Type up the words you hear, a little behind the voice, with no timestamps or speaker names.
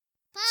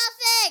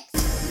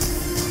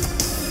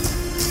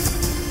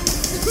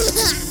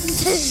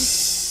You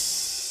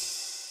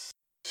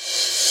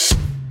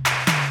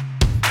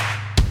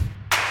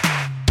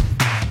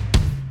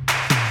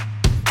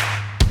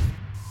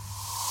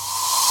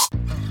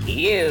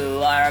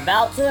are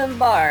about to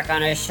embark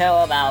on a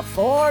show about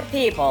 4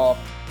 people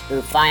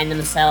who find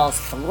themselves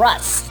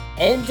thrust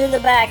into the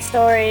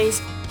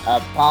backstories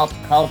of pulp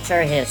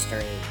culture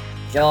history.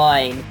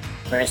 Join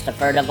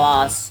Christopher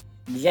DeVos,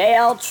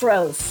 J.L.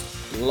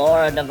 Trost,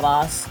 Laura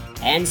DeVos,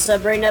 and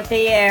Sabrina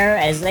Pierre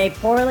as they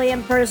poorly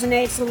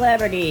impersonate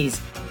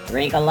celebrities,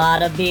 drink a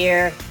lot of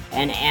beer,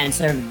 and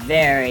answer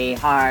very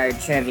hard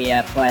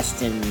trivia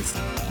questions.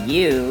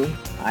 You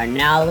are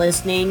now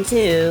listening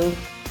to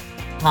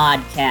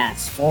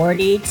Podcast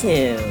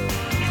 42.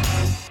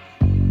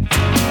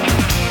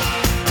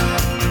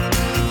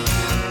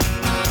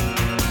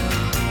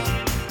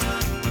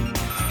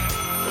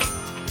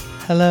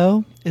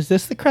 Hello, is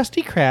this the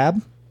Krusty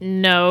Krab?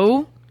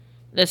 No,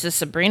 this is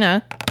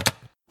Sabrina.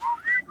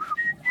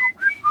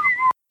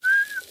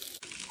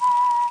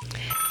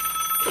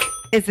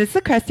 Is this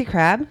the Krusty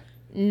Krab?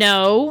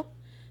 No,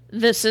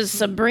 this is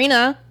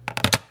Sabrina.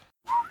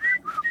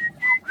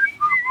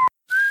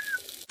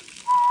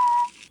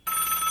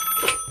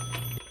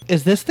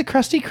 Is this the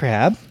Krusty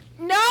Krab?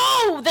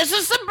 No, this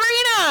is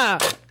Sabrina.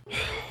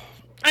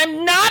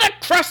 I'm not a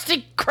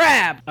Krusty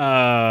Krab.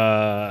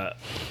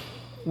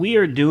 We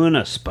are doing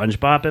a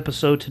SpongeBob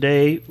episode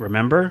today,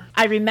 remember?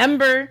 I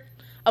remember.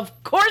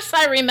 Of course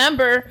I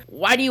remember.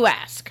 Why do you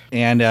ask?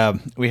 And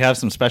we have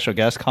some special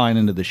guests calling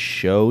into the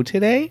show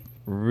today.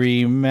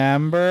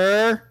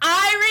 Remember?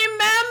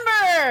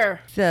 I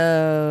remember.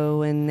 So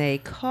when they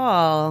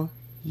call,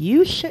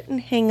 you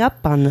shouldn't hang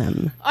up on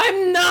them.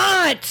 I'm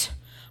not.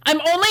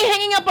 I'm only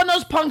hanging up on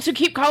those punks who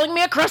keep calling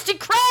me a Krusty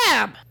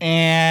Krab.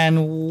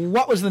 And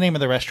what was the name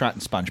of the restaurant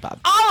in SpongeBob?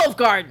 Olive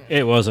Garden.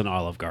 It wasn't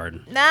Olive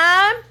Garden. Nah,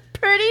 I'm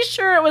pretty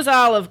sure it was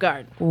Olive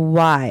Garden.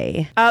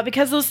 Why?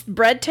 Because those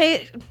bread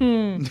taste...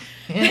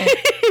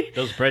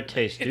 Those bread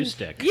tastes do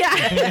stick. Yeah.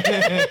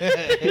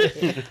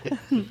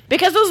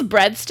 Because those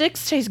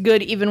breadsticks taste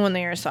good even when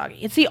they are soggy.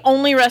 It's the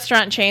only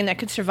restaurant chain that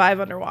could survive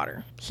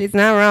underwater. She's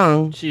not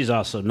wrong. She's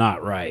also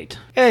not right.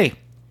 Hey,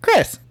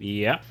 Chris,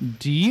 Yep.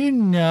 do you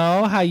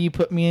know how you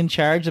put me in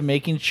charge of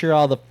making sure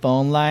all the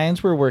phone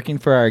lines were working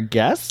for our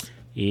guests?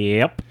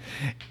 Yep.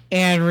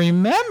 And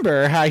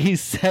remember how you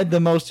said the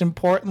most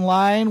important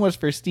line was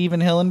for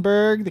Steven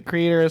Hillenburg, the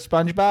creator of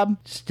SpongeBob?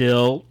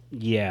 Still,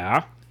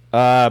 yeah.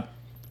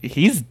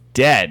 He's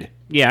dead.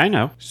 Yeah, I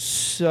know.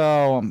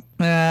 So,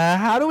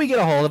 how do we get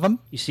a hold of him?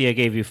 You see, I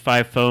gave you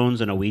 5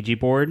 phones and a Ouija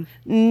board.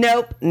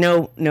 Nope.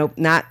 Not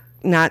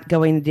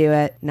going to do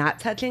it.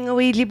 Not touching a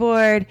Ouija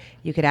board.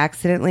 You could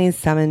accidentally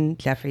summon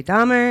Jeffrey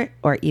Dahmer,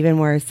 or even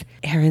worse,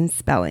 Aaron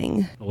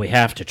Spelling. Well, we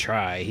have to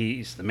try.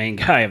 He's the main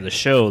guy of the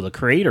show, the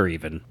creator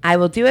even. I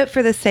will do it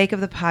for the sake of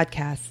the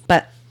podcast,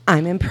 but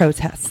I'm in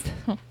protest.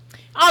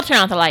 I'll turn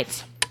out the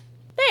lights.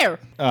 There.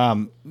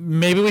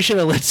 Maybe we should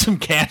have lit some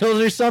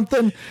candles or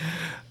something.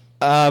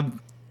 I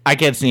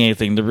can't see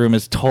anything. The room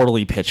is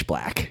totally pitch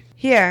black.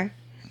 Here,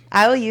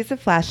 I will use a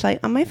flashlight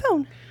on my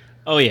phone.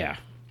 Oh, yeah.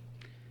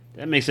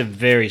 That makes it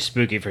very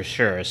spooky for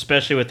sure,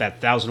 especially with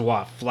that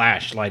 1,000-watt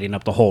flash lighting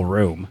up the whole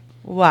room.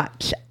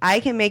 Watch,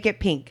 I can make it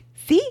pink.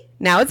 See?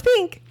 Now it's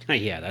pink.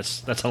 Yeah,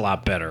 that's a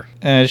lot better.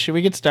 Should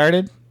we get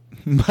started?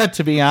 But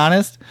to be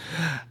honest,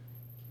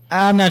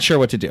 I'm not sure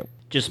what to do.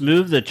 Just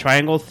move the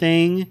triangle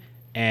thing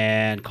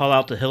and call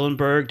out to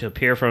Hillenburg to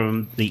appear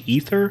from the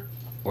ether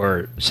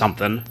or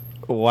something.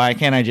 Why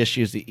can't I just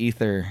use the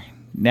ether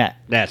net?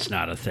 That's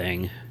not a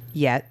thing.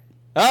 Yet.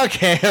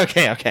 Okay.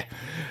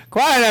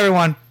 Quiet,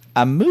 everyone.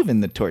 I'm moving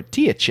the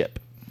tortilla chip.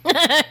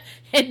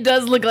 It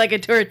does look like a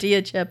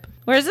tortilla chip.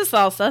 Where's the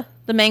salsa?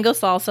 The mango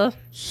salsa?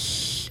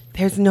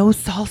 There's no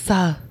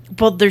salsa.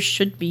 Well, there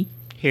should be.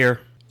 Here.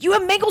 You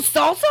have mango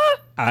salsa?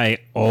 I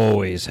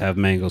always have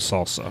mango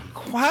salsa.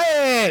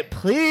 Quiet,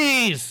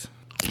 please.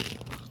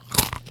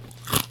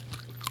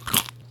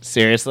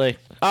 Seriously?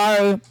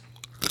 Sorry.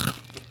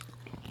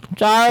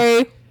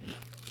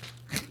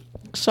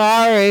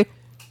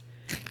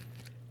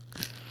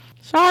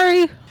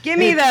 Give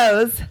me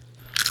those.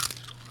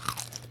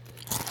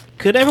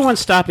 Could everyone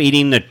stop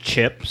eating the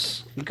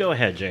chips? Go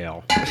ahead,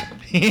 JL.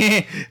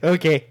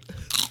 Okay.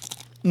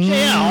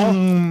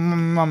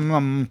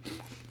 JL?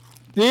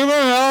 Steven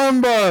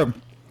Hillenburg.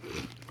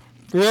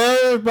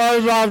 Creator of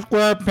SpongeBob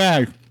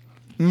SquarePants.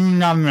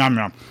 Nom nom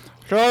nom.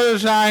 Show the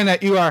sign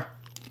that you are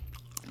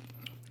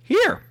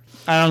here.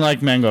 I don't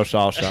like mango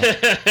salsa.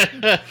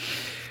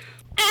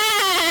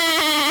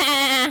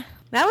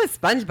 That was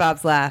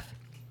SpongeBob's laugh.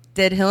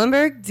 Did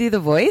Hillenburg do the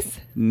voice?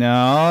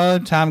 No,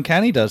 Tom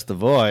Kenny does the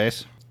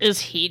voice. Is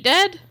he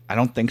dead? I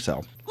don't think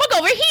so. Look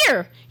over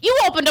here. You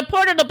opened a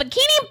portal to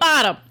Bikini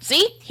Bottom.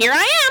 See? Here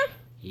I am.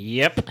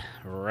 Yep,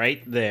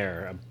 right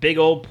there. A big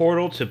old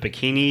portal to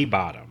Bikini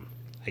Bottom.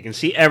 I can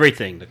see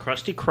everything. The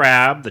Krusty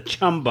Krab, the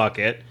Chum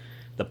Bucket,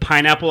 the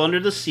Pineapple Under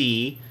the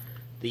Sea,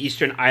 the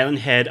Eastern Island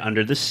Head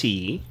Under the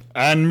Sea.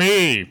 And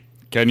me.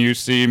 Can you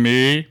see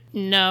me?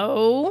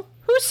 No.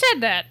 Who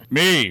said that?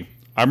 Me.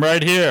 I'm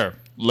right here.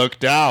 Look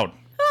down.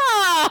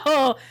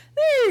 Oh,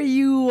 there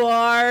you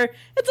are.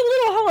 It's a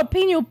little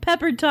jalapeno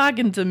pepper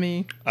talking to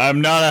me.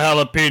 I'm not a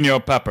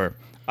jalapeno pepper.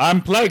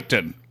 I'm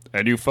Plankton,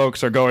 and you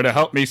folks are going to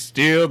help me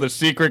steal the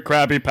secret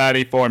Krabby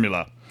Patty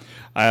formula.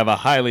 I have a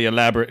highly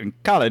elaborate and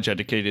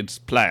college-educated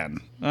plan.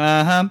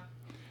 Uh-huh.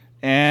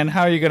 And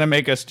how are you going to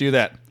make us do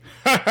that?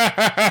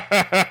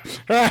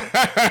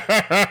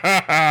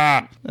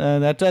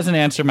 That doesn't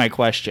answer my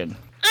question.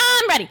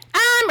 I'm ready.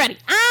 I'm ready.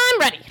 I'm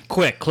ready.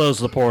 Quick, close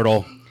the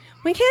portal.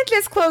 We can't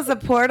just close the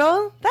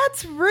portal.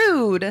 That's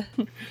rude.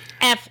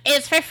 F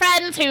is for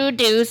friends who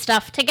do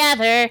stuff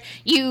together.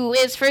 U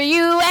is for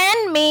you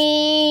and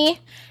me.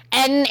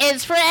 N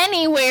is for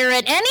anywhere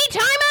at any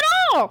time at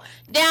all.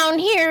 Down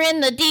here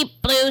in the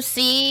deep blue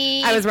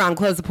sea. I was wrong.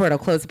 Close the portal.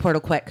 Close the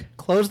portal quick.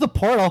 Close the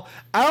portal?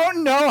 I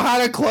don't know how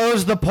to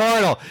close the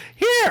portal.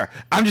 Here,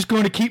 I'm just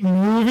going to keep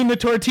moving the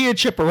tortilla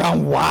chip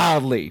around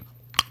wildly.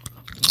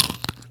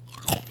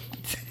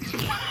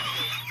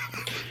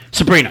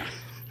 Sabrina.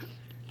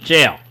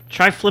 Jail.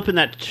 Try flipping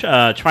that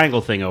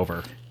triangle thing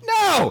over.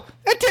 No,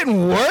 that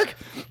didn't work.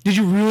 Did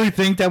you really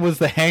think that was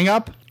the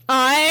hang-up?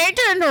 I hate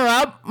to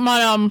interrupt,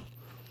 but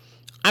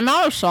I'm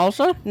out of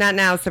salsa. Not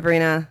now,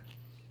 Sabrina.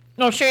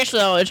 No, seriously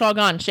though, it's all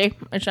gone. See?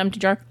 It's an empty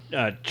jar.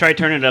 Try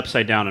turning it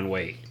upside down and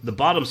wait. The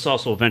bottom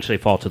sauce will eventually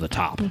fall to the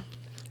top.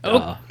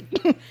 Oh.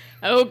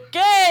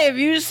 Okay, if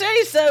you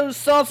say so,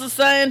 salsa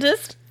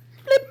scientist.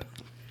 Flip.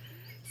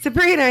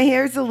 Sabrina,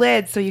 here's the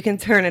lid so you can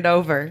turn it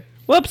over.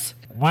 Whoops.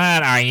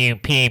 What are you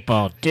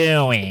people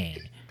doing?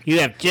 You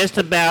have just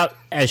about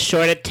as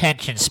short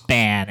attention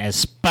span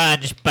as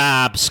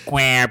SpongeBob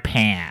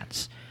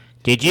SquarePants.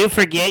 Did you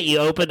forget you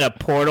opened a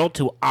portal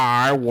to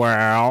our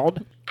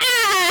world?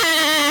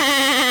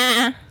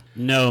 Ah!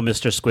 No,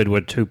 Mr.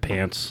 Squidward Two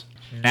Pants.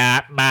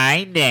 Not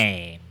my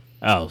name.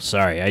 Oh,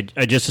 sorry.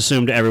 I just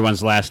assumed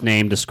everyone's last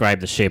name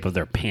described the shape of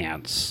their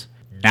pants.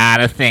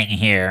 Not a thing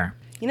here.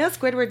 You know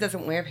Squidward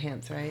doesn't wear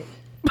pants, right?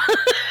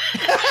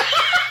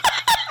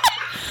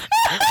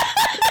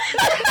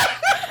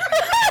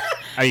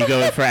 Are you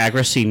going for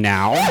accuracy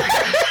now?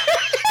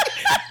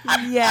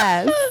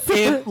 Yes.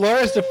 In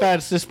Laura's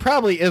defense, this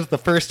probably is the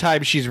first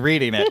time she's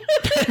reading it.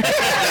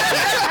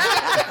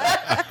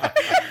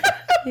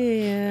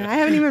 Yeah, I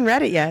haven't even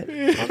read it yet.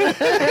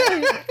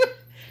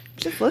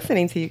 Just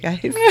listening to you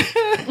guys.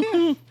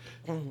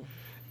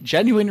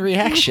 Genuine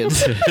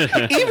reactions.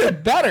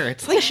 Even better.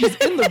 It's like she's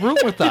in the room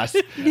with us.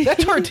 That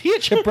tortilla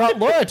chip brought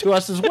Laura to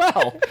us as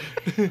well.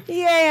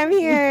 Yay, I'm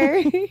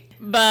here.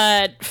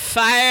 But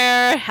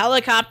fire,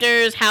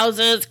 helicopters,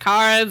 houses,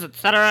 cars,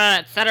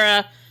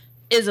 etc.,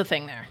 is a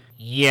thing there.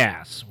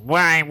 Yes,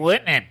 why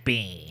wouldn't it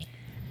be?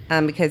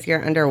 Because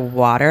you're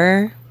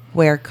underwater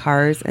where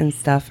cars and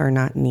stuff are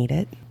not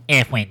needed.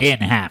 If we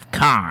didn't have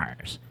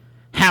cars,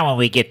 how will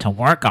we get to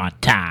work on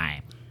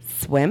time?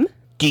 Swim?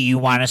 Do you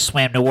want to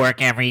swim to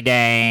work every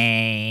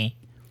day?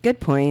 Good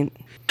point.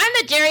 I'm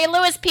the Jerry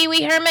Lewis, Pee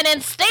Wee Herman,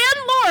 and Stan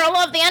Laurel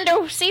of the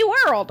Undersea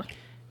World.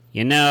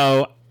 You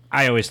know,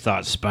 I always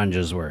thought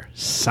sponges were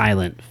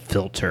silent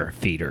filter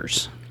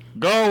feeders.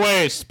 Go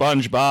away,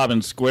 SpongeBob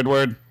and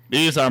Squidward.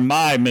 These are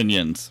my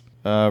minions.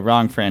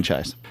 Wrong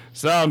franchise.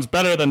 Sounds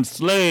better than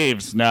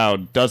slaves now,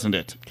 doesn't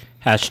it?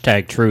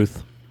 Hashtag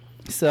truth.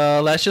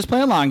 So let's just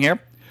play along here.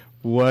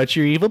 What's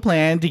your evil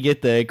plan to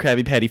get the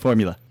Krabby Patty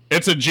formula?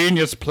 It's a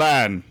genius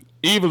plan.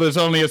 Evil is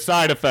only a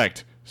side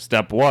effect.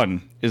 Step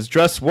 1 is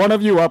dress one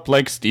of you up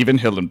like Steven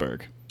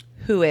Hillenburg.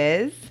 Who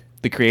is?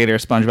 The creator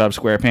of SpongeBob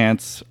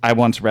SquarePants. I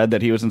once read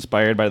that he was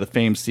inspired by the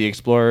famed sea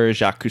explorer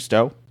Jacques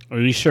Cousteau. Are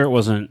you sure it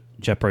wasn't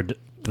Jeopard?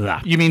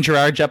 Blah. You mean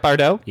Gerard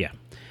Depardieu? Yeah.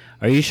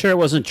 Are you sure it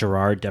wasn't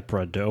Gerard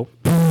Depardieu?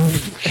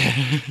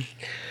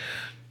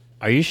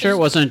 Are you sure it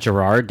wasn't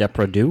Gerard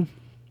Depardieu?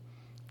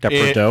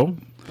 Depardieu?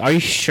 Are you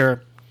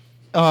sure?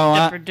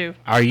 Oh, Depardieu.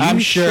 Are you I'm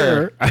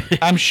sure.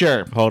 I'm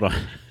sure. Hold on.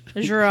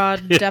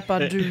 Gerard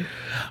Depardieu.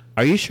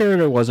 Are you sure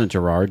it wasn't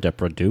Gerard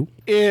Depardieu?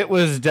 It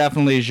was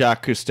definitely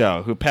Jacques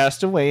Cousteau, who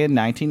passed away in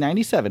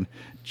 1997.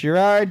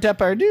 Gerard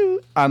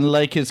Depardieu,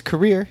 unlike his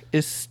career,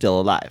 is still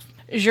alive.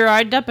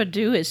 Gerard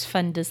Depardieu is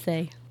fun to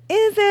say.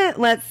 Is it?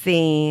 Let's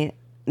see.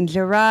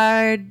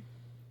 Gerard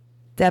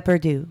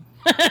Depardieu.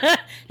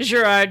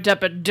 Gerard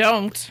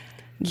Depardieu.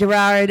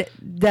 Gerard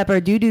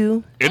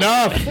Depardieu.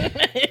 Enough!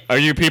 Are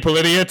you people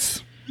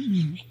idiots?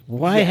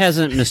 Why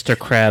hasn't Mr.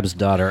 Krabs'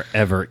 daughter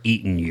ever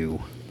eaten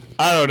you?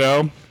 I don't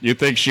know. You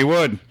think she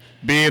would,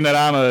 being that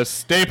I'm a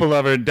staple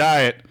of her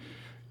diet.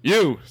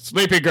 You,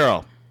 sleepy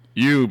girl.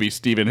 You be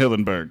Steven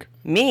Hillenburg.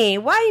 Me?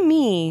 Why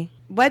me?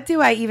 What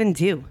do I even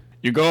do?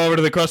 You go over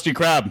to the Krusty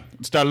Krab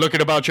and start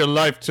looking about your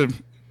life to...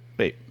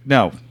 Wait,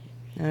 no.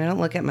 I don't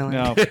look at my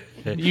life.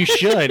 No. You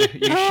should.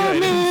 You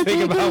should.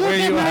 Think about where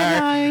you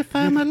are.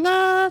 I'm a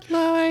lot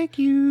like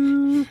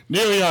you.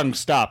 Neil Young,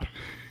 stop.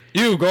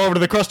 You go over to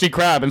the Krusty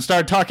Krab and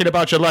start talking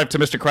about your life to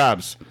Mr.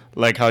 Krabs.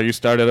 Like how you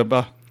started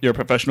your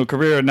professional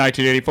career in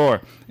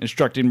 1984,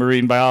 instructing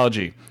marine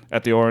biology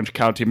at the Orange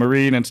County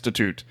Marine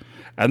Institute.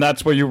 And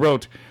that's where you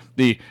wrote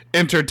the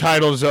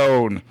Intertidal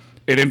Zone,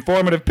 an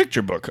informative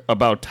picture book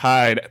about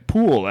tide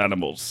pool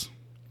animals.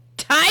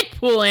 tide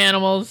pool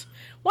animals.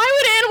 Why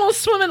would animals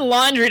swim in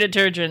laundry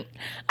detergent?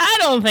 I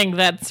don't think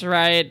that's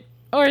right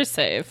or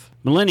safe.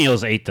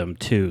 Millennials ate them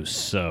too,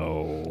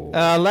 so...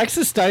 Lex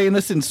is studying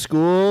this in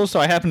school, so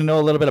I happen to know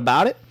a little bit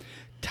about it.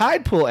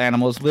 Tide pool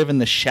animals live in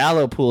the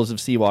shallow pools of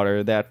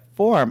seawater that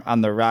form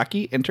on the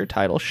rocky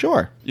intertidal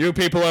shore. You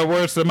people are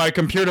worse than my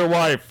computer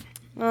wife.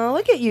 Oh,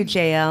 look at you,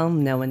 JL,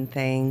 knowing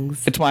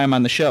things. It's why I'm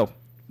on the show.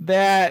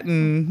 That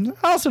and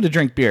also to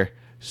drink beer.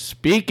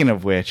 Speaking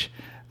of which,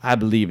 I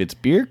believe it's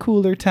beer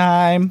cooler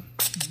time.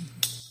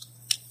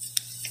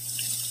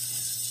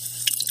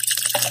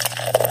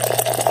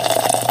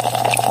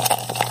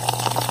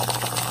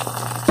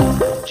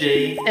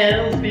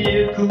 JL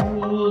beer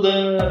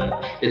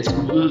cooler, it's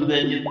cooler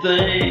than you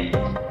think.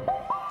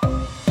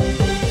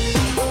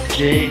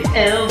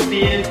 JL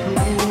beer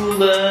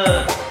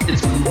cooler,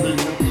 it's cool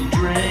enough to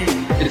drink.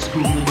 It's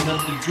cool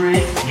enough to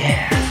drink,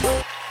 yeah.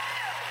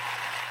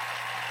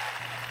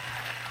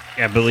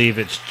 I believe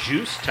it's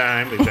juice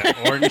time. We've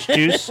got orange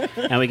juice,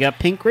 and we got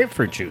pink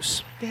grapefruit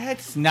juice.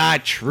 That's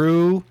not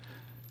true.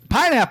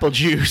 Pineapple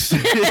juice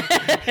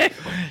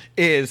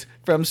is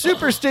from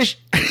Superstition.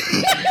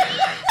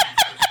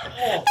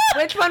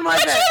 Which one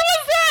was it?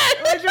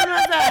 Which one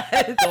was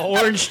that? The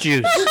orange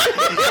juice.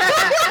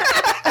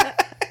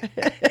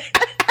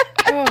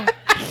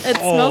 It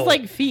smells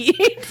like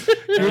feet.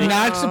 You're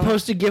not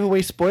supposed to give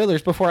away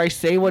spoilers before I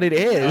say what it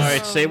is. All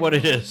right, say what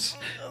it is.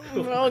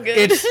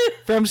 It's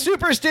from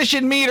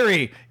Superstition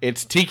Meadery.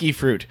 It's tiki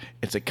fruit.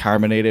 It's a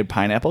carbonated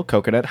pineapple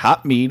coconut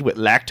hop mead with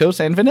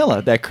lactose and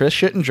vanilla that Chris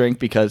shouldn't drink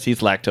because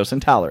he's lactose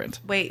intolerant.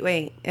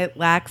 Wait. It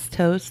lacks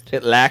toast?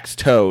 It lacks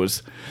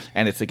toes,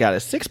 and it's got a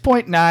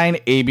 6.9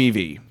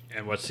 ABV.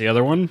 And what's the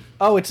other one?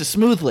 Oh, it's a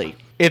smoothly.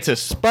 It's a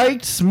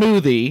spiked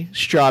smoothie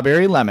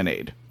strawberry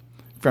lemonade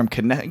from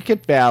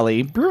Connecticut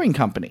Valley Brewing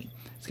Company.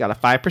 It's got a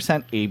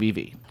 5%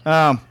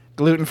 ABV.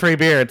 Gluten-free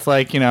beer. It's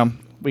like,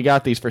 we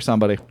got these for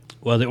somebody.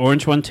 Well, the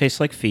orange one tastes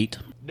like feet.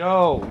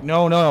 No.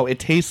 It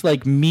tastes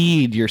like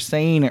mead. You're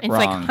saying it It's wrong.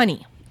 like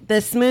honey. The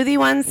smoothie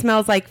one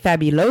smells like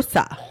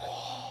Fabulosa.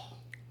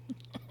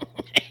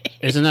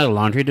 Isn't that a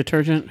laundry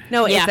detergent?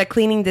 No, Yeah. it's a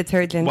cleaning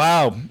detergent.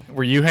 Wow.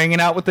 Were you hanging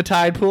out with the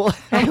Tide Pool?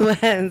 I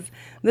was.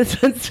 This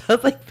one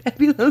smells like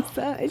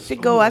Fabulosa. I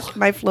should go wash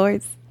my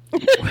floors.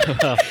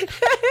 Well,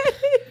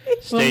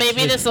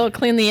 maybe this will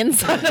clean the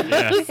inside of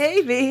it.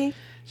 Maybe.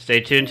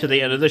 Stay tuned to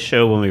the end of the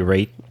show when we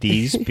rate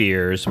these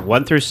beers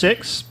 1 through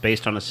 6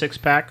 based on a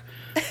 6-pack.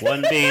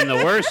 1 being the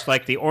worst,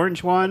 like the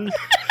orange one.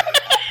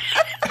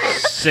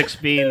 6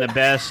 being the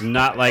best,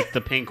 not like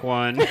the pink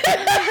one.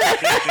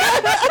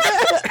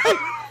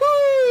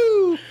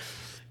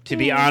 To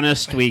be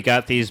honest, we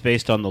got these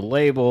based on the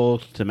label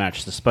to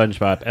match the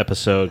SpongeBob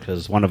episode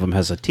because one of them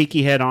has a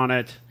tiki head on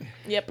it.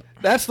 Yep.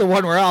 That's the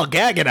one we're all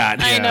gagging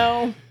on. I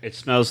know. It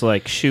smells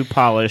like shoe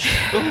polish.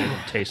 And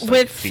it tastes like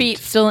With feet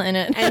still in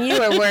it. And you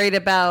were worried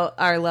about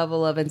our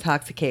level of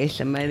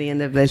intoxication by the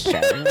end of this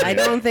show. I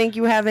don't think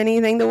you have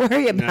anything to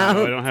worry about.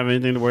 No, I don't have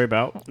anything to worry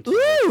about.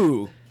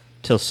 Ooh.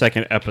 Till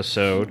second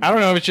episode. I don't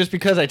know if it's just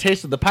because I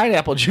tasted the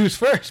pineapple juice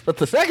first, but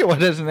the second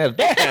one isn't as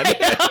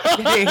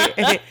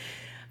bad.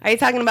 Are you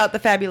talking about the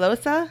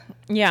Fabulosa?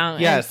 Yeah.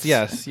 yes.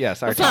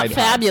 Our It's not Tide Pod.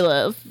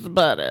 fabulous,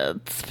 but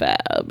it's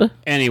fab.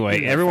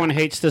 Anyway, everyone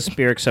hates this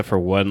beer except for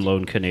one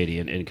lone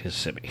Canadian in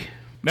Kissimmee.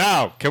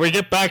 Now, can we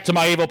get back to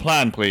my evil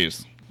plan,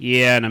 please?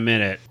 Yeah, in a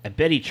minute. I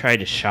bet he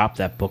tried to shop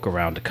that book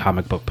around to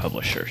comic book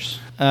publishers.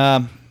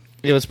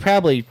 It was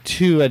probably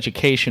too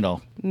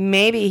educational.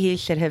 Maybe he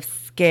should have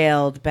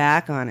scaled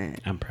back on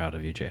it. I'm proud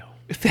of you, Jail.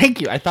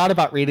 Thank you. I thought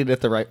about reading it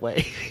the right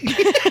way.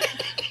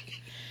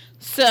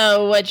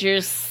 So what you're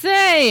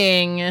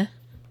saying,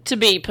 to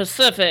be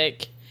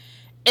Pacific,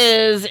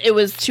 is it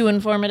was too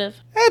informative?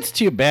 That's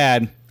too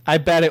bad. I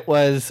bet it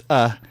was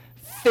a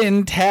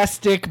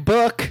fantastic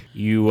book.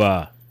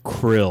 You,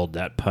 krilled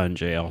that pun,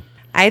 Jail.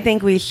 I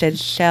think we should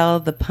shell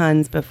the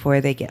puns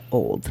before they get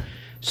old.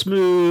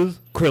 Smooth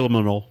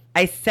criminal.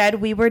 I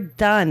said we were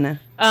done.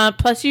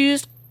 Plus you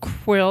used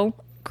krill.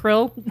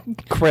 Krill.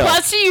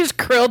 Plus you used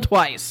krill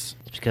twice.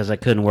 It's because I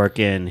couldn't work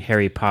in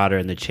Harry Potter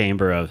in the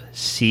Chamber of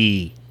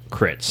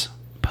Secrets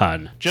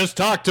pun. Just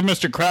talk to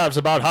Mr. Krabs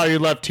about how you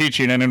left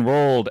teaching and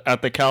enrolled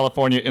at the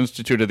California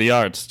Institute of the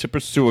Arts to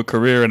pursue a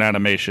career in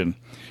animation,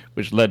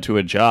 which led to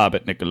a job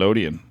at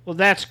Nickelodeon. Well,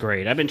 that's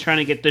great. I've been trying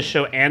to get this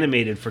show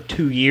animated for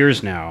 2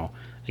 years now.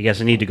 I guess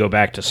I need to go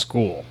back to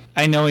school.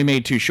 I know he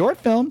made 2 short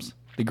films,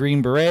 The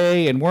Green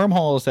Beret and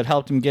Wormholes, that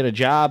helped him get a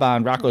job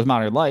on Rocko's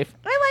Modern Life,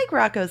 I like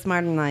Rocco's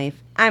Modern Life.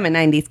 I'm a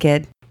 90s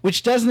kid.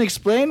 which doesn't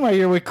explain why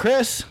you're with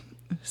Chris,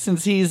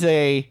 since he's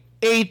a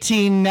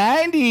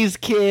 1890s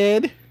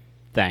kid.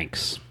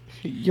 Thanks.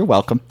 You're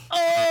welcome.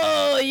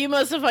 Oh, you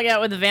must have hung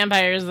out with the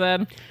vampires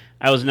then.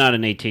 I was not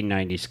an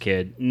 1890s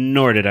kid,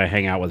 nor did I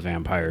hang out with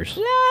vampires.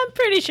 Nah, I'm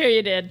pretty sure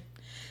you did.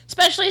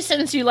 Especially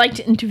since you like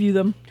to interview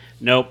them.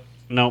 Nope,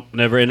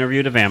 never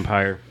interviewed a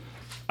vampire.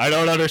 I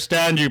don't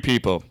understand you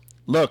people.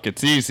 Look,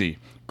 it's easy.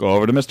 Go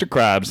over to Mr.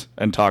 Krabs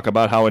and talk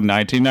about how in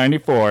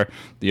 1994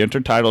 the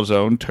intertidal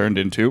zone turned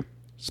into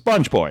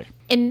Sponge Boy.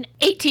 In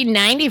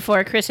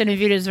 1894, Chris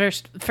interviewed his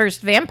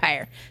first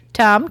vampire,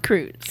 Tom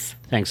Cruise.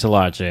 Thanks a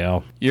lot,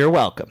 JL. You're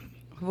welcome.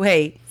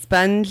 Wait,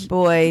 Sponge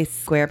Boy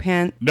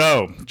SquarePants?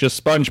 No, just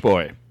Sponge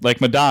Boy,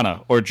 like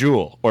Madonna or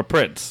Jewel or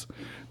Prince.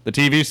 The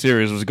TV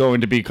series was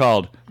going to be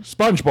called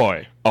Sponge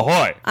Boy,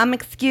 Ahoy!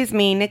 Excuse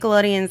me,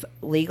 Nickelodeon's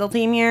legal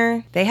team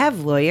here? They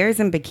have lawyers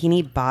in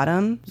Bikini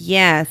Bottom?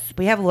 Yes,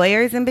 we have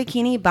lawyers in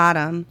Bikini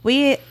Bottom.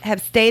 We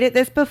have stated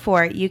this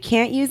before. You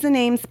can't use the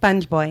name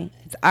Sponge Boy.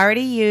 It's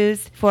already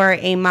used for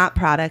a mop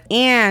product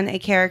and a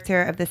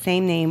character of the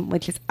same name,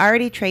 which is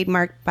already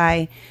trademarked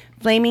by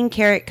Flaming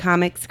Carrot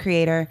Comics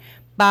creator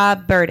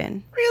Bob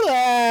Burden.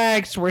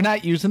 Relax, we're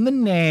not using the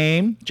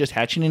name, just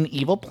hatching an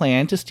evil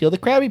plan to steal the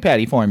Krabby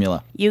Patty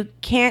formula. You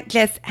can't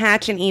just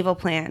hatch an evil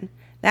plan.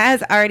 That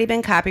has already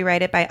been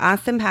copyrighted by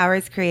Austin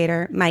Powers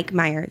creator Mike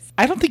Myers.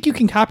 I don't think you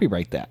can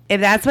copyright that. If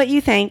that's what you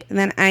think,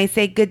 then I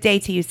say good day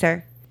to you,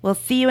 sir. We'll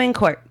see you in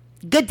court.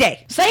 Good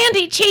day.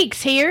 Sandy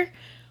Cheeks here.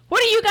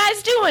 What are you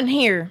guys doing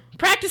here?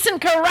 Practicing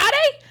karate?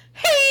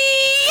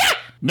 Hey!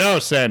 No,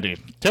 Sandy.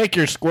 Take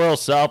your squirrel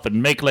self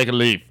and make like a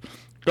leaf.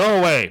 Go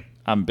away.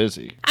 I'm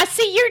busy. I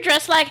see you're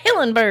dressed like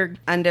Hillenburg.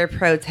 Under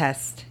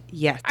protest,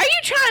 yes. Are you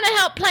trying to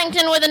help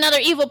Plankton with another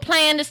evil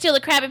plan to steal the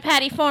Krabby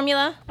Patty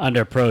formula?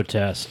 Under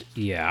protest,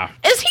 yeah.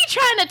 Is he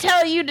trying to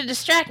tell you to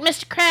distract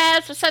Mr.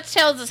 Krabs with such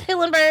tales as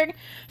Hillenburg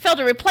felt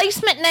a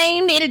replacement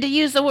name needed to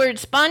use the word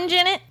sponge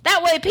in it?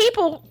 That way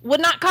people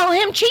would not call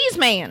him Cheese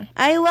Man.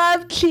 I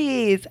love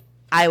cheese.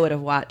 I would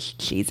have watched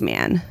Cheese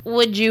Man.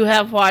 Would you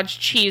have watched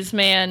Cheese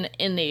Man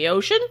in the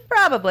ocean?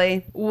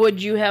 Probably.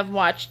 Would you have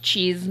watched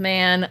Cheese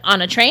Man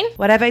on a train?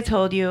 What have I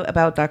told you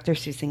about Dr.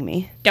 Seussing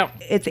me? Don't.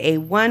 It's a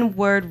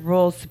one-word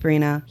rule,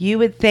 Sabrina. You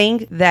would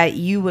think that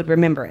you would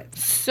remember it.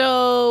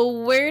 So,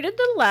 where did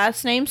the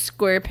last name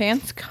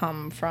SquarePants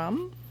come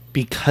from?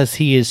 Because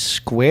he is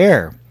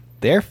square,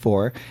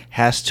 therefore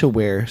has to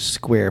wear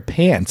square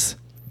pants.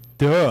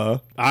 Duh.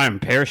 I'm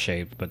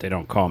pear-shaped, but they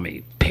don't call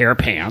me pear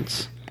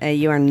pants.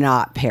 You are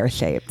not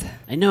pear-shaped.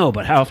 I know,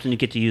 but how often do you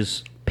get to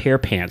use pear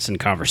pants in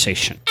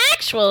conversation?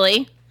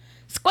 Actually,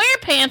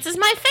 SquarePants is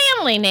my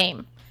family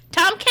name.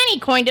 Tom Kenny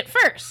coined it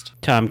first.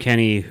 Tom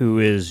Kenny, who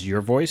is your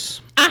voice?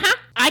 Uh-huh.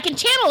 I can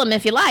channel him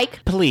if you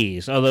like.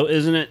 Please, although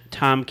isn't it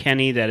Tom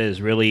Kenny that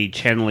is really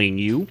channeling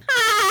you?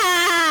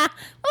 Ah,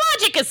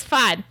 logic is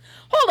fine.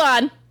 Hold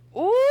on.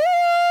 Ooh.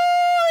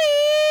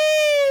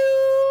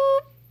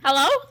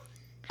 Hello?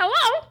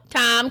 Hello?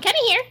 Tom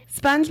Kenny here.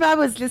 SpongeBob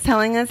was just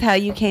telling us how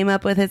you came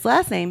up with his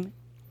last name.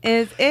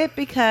 Is it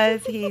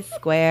because he's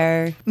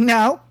square?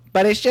 No,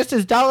 but it's just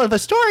as dull of a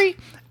story.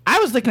 I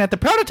was looking at the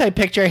prototype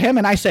picture of him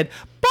and I said,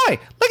 boy, look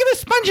at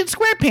this Sponge in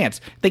square pants,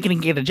 thinking he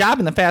can get a job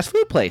in the fast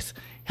food place.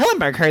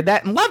 Hillenburg heard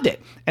that and loved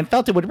it, and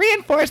felt it would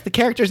reinforce the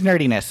character's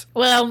nerdiness.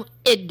 Well,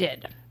 it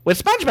did.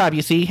 With SpongeBob,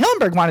 you see,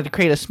 Hillenburg wanted to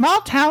create a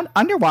small town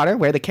underwater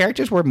where the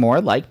characters were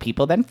more like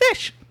people than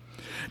fish.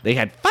 They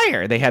had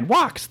fire, they had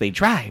walks, they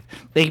drive,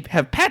 they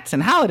have pets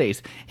and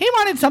holidays. He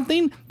wanted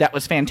something that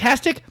was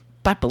fantastic,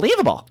 but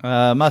believable.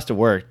 Must have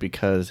worked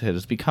because it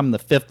has become the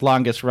 5th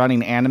longest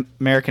running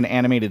American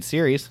animated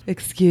series.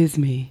 Excuse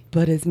me,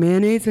 but is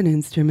mayonnaise an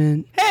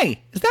instrument?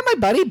 Hey, is that my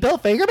buddy Bill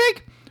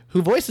Fagerbeck,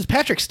 who voices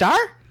Patrick Star?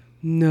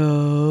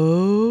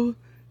 No.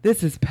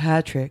 This is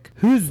Patrick.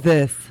 Who's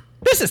this?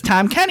 This is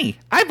Tom Kenny.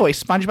 I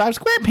voice SpongeBob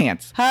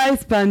SquarePants. Hi,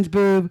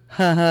 SpongeBoob.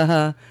 Ha ha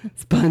ha.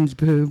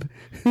 SpongeBoob.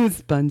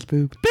 Who's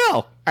SpongeBoob?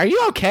 Bill, are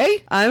you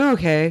okay? I'm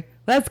okay.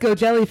 Let's go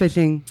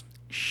jellyfishing.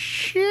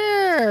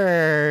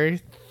 Sure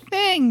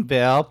thing,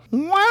 Bill. Why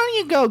don't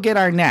you go get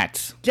our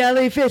nets?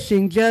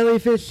 Jellyfishing,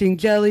 jellyfishing,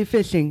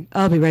 jellyfishing.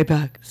 I'll be right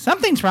back.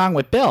 Something's wrong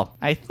with Bill.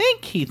 I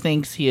think he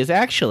thinks he is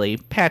actually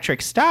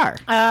Patrick Star.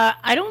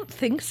 I don't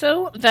think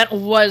so. That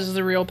was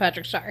the real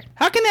Patrick Star.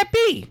 How can that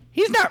be?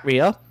 He's not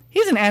real.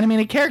 He's an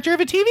animated character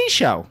of a TV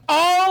show.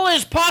 All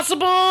is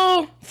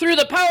possible through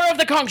the power of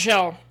the conch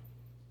shell.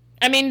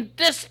 I mean,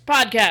 this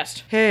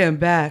podcast. Hey, I'm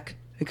back.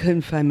 I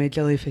couldn't find my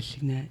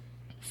jellyfishing net.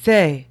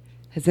 Say,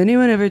 has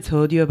anyone ever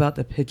told you about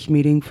the pitch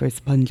meeting for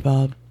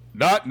SpongeBob?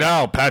 Not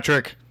now,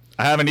 Patrick.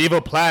 I have an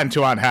evil plan to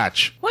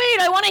unhatch. Wait,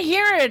 I want to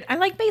hear it. I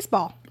like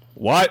baseball.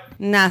 What?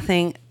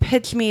 Nothing.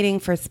 Pitch meeting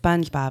for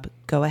SpongeBob.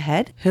 Go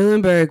ahead.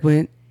 Hillenburg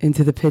went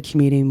into the pitch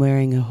meeting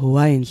wearing a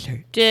Hawaiian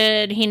shirt.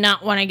 Did he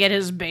not want to get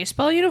his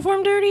baseball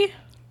uniform dirty?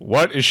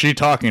 What is she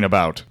talking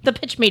about? The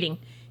pitch meeting.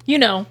 You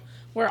know,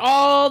 where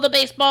all the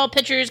baseball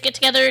pitchers get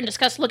together and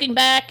discuss looking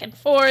back and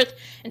forth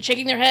and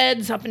shaking their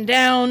heads up and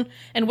down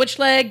and which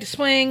leg to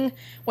swing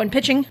when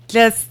pitching.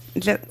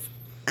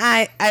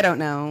 I don't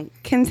know.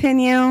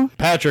 Continue.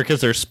 Patrick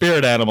is their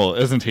spirit animal,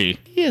 isn't he?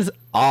 He is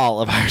all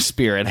of our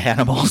spirit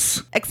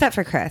animals. Except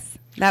for Chris.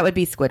 That would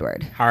be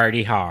Squidward.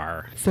 Hardy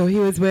har. So he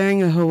was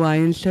wearing a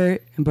Hawaiian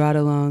shirt and brought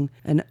along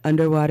an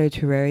underwater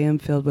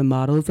terrarium filled with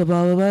models of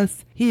all of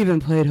us. He even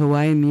played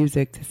Hawaiian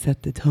music to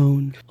set the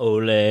tone.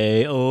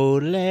 Ole,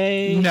 ole.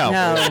 No.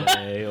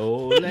 Ole,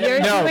 ole.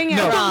 You're doing it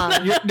wrong.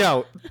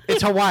 No,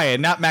 it's Hawaiian,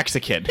 not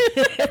Mexican.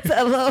 It's a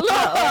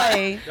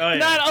Hawaii. Oh, yeah.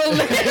 Not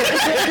only.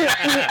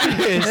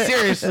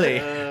 Seriously.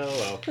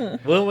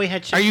 Well, we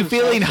had chips Are you and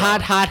feeling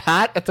salsa.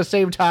 hot at the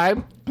same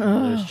time?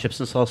 There's chips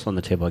and salsa on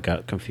the table. I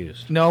got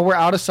confused. No, we're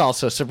out of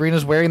salsa.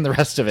 Sabrina's wearing the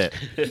rest of it.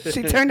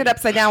 She turned it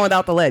upside down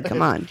without the lid.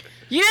 Come on.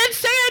 You didn't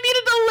say I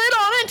needed the lid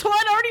on it until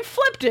I'd already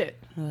flipped it.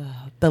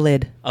 The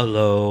lid.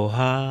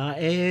 Aloha,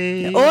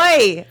 eh.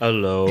 Oi!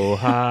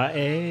 Aloha,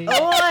 eh.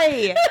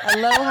 Oi!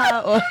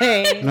 Aloha,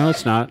 oi. No,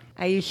 it's not.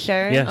 Are you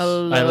sure? Yes, I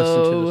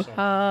listened to the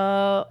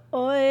song.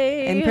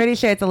 Oi. I'm pretty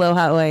sure it's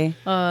aloha, oi.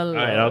 All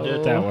right, I'll do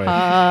it that way.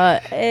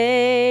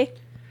 Eh.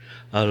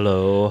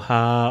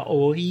 Aloha,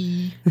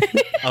 oi.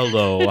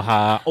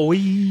 Aloha, oi.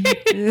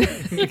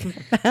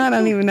 I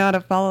don't even know how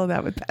to follow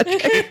that with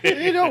Patrick.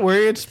 Hey, don't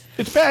worry, it's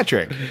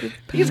Patrick.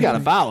 He's got to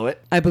follow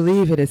it. I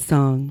believe it is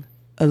song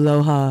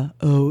Aloha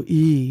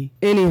O-E.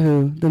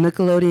 Anywho, the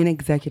Nickelodeon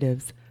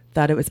executives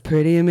thought it was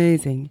pretty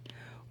amazing.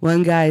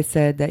 One guy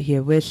said that he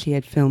wished he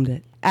had filmed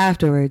it.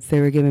 Afterwards, they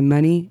were given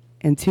money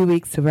and 2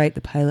 weeks to write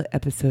the pilot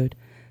episode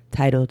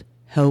titled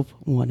Help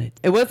Wanted.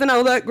 It wasn't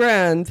all that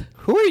grand.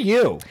 Who are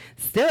you?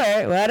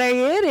 Stuart, what are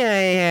you doing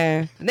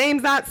here? The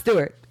name's not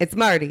Stuart. It's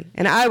Marty,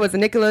 and I was a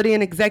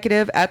Nickelodeon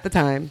executive at the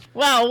time.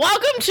 Well,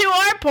 welcome to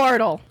our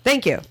portal.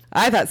 Thank you.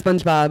 I thought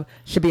SpongeBob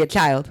should be a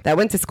child that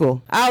went to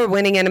school. Our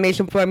winning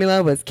animation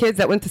formula was kids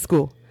that went to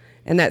school,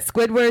 and that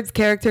Squidward's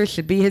character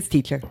should be his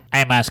teacher.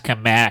 I must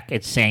come back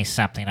and say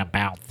something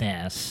about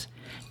this.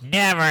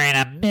 Never in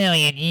a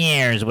million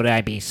years would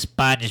I be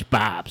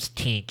SpongeBob's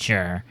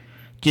teacher.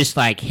 Just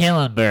like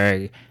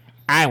Hillenburg,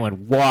 I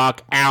would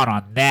walk out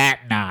on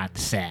that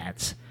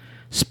nonsense.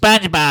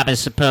 SpongeBob is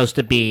supposed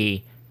to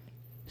be,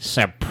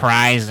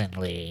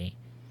 surprisingly,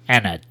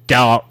 an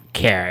adult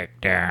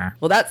character.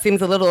 Well, that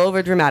seems a little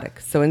overdramatic,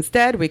 so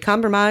instead we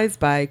compromised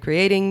by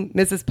creating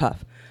Mrs.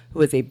 Puff, who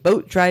is a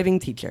boat-driving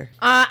teacher.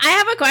 I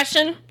have a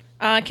question.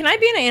 Can I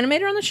be an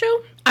animator on the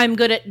show? I'm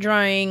good at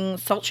drawing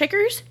salt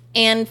shakers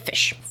and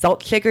fish.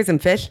 Salt shakers and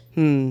fish?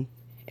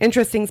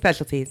 Interesting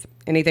specialties.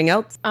 Anything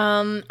else?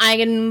 I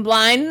can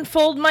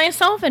blindfold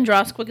myself and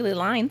draw squiggly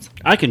lines.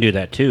 I can do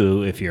that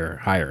too if you're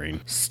hiring.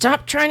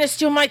 Stop trying to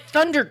steal my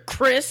thunder,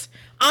 Chris.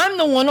 I'm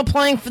the one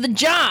applying for the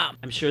job.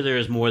 I'm sure there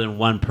is more than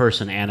one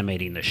person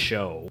animating the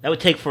show. That would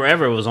take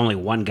forever if it was only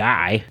one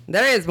guy.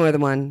 There is more than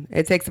one.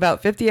 It takes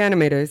about 50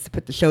 animators to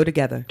put the show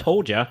together.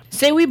 Told ya.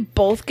 Say we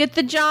both get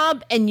the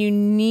job and you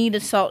need a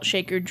salt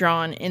shaker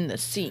drawn in the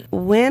sea.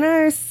 When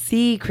are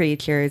sea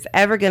creatures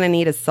ever going to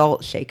need a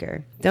salt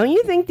shaker? Don't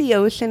you think the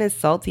ocean is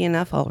salty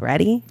enough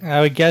already? I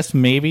would guess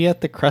maybe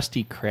at the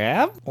Krusty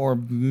Krab, or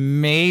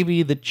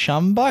maybe the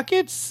Chum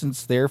Buckets,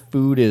 since their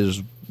food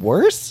is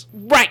worse.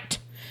 Right.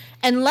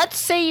 And let's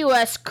say you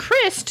ask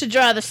Chris to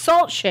draw the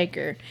salt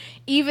shaker,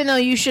 even though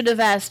you should have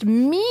asked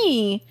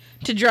me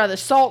to draw the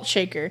salt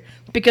shaker,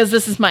 because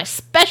this is my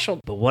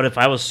specialty. But what if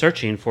I was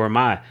searching for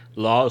my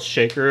lost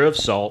shaker of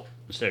salt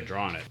instead of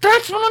drawing it?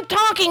 That's what I'm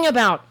talking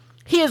about.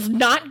 He is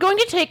not going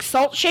to take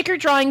salt shaker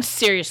drawing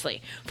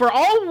seriously. For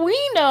all we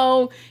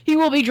know, he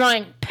will be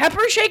drawing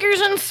pepper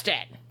shakers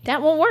instead.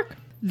 That won't work.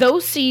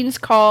 Those scenes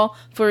call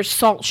for a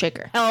salt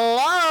shaker.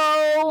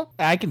 Hello?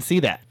 I can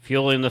see that.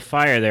 Fueling the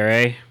fire there,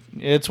 eh?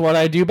 It's what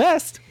I do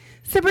best.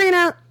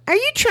 Sabrina, are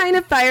you trying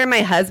to fire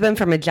my husband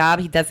from a job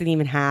he doesn't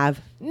even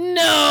have?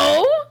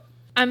 No.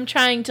 I'm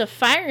trying to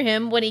fire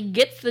him when he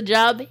gets the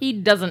job he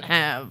doesn't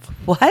have.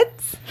 What?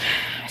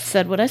 I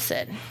said what I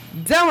said.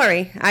 Don't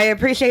worry. I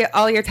appreciate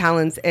all your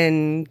talents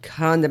in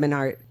condiment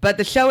art, but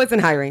the show isn't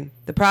hiring.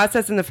 The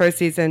process in the first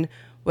season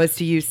was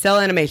to use cell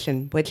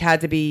animation, which had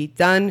to be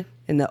done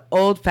in the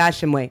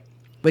old-fashioned way,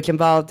 which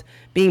involved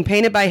being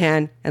painted by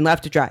hand and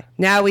left to dry.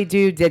 Now we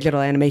do digital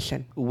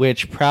animation.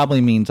 Which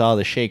probably means all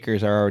the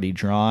shakers are already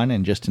drawn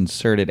and just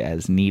inserted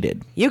as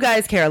needed. You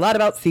guys care a lot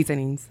about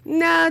seasonings.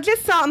 No,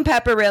 just salt and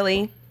pepper,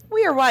 really.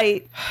 We are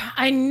white.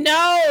 I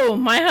know.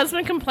 My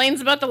husband complains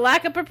about the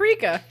lack of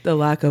paprika. The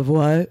lack of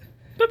what?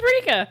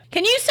 Paprika.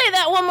 Can you say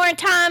that one more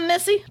time,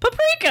 Missy?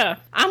 Paprika.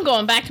 I'm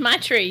going back to my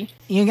tree.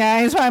 You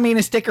guys want me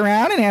to stick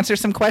around and answer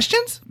some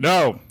questions?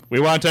 No. We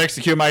want to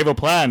execute my evil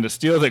plan to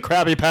steal the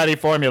Krabby Patty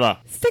formula.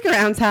 Stick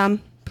around,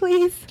 Tom,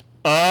 please.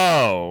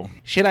 Oh.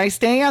 Should I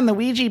stay on the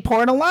Ouija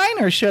portal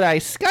line or should I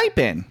Skype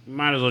in?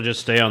 Might as well just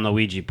stay on the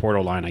Ouija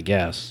portal line, I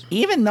guess.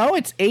 Even though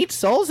it's 8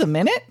 souls a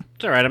minute?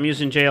 It's alright, I'm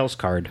using JL's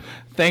card.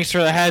 Thanks for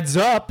the heads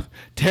up.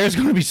 Tara's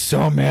going to be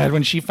so mad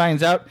when she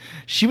finds out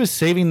she was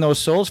saving those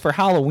souls for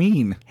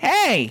Halloween.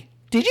 Hey,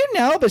 did you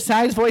know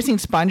besides voicing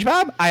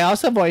SpongeBob, I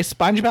also voice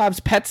SpongeBob's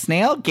pet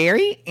snail,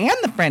 Gary, and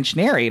the French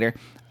narrator.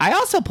 I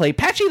also play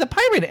Patchy the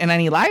Pirate in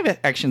any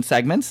live-action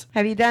segments.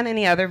 Have you done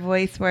any other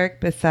voice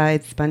work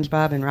besides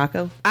SpongeBob and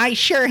Rocco? I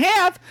sure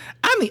have.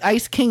 I'm the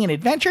Ice King in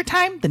Adventure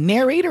Time, the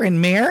narrator and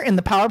mayor in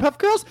the Powerpuff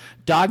Girls,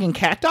 Dog and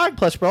Cat Dog,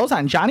 plus roles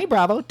on Johnny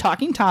Bravo,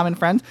 Talking Tom and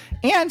Friends,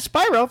 and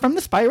Spyro from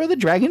the Spyro the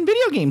Dragon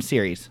video game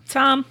series.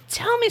 Tom,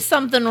 tell me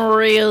something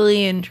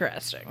really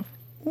interesting.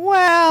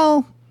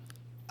 Well,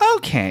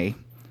 okay.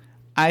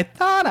 I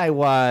thought I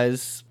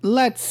was.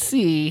 Let's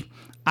see.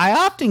 I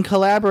often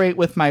collaborate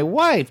with my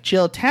wife,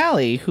 Jill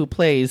Talley, who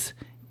plays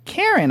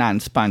Karen on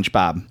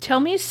SpongeBob. Tell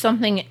me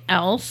something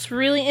else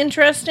really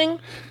interesting,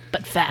 but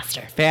but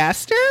faster.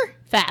 Faster?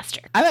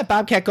 Faster. I met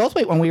Bobcat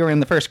Goldthwait when we were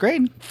in the first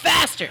grade.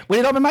 Faster. We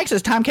did open mics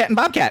as Tomcat and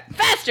Bobcat.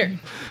 Faster.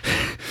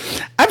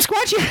 I'm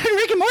Squatchy and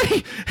Rick and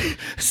Morty.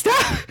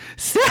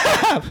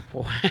 Stop.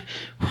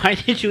 Why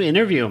did you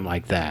interview him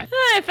like that?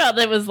 I felt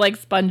it was like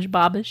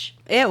SpongeBob-ish.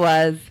 It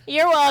was.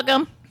 You're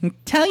welcome.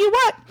 Tell you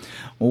what,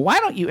 why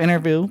don't you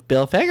interview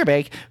Bill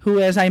Fagerbeck, who,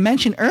 as I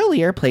mentioned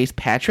earlier, plays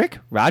Patrick,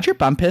 Roger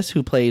Bumpus,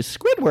 who plays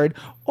Squidward,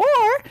 or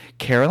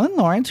Carolyn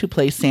Lawrence, who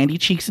plays Sandy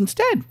Cheeks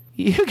instead.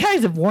 You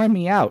guys have worn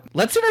me out.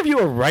 Let's interview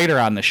a writer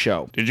on the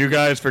show. Did you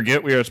guys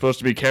forget we are supposed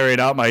to be carrying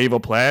out my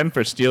evil plan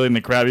for stealing the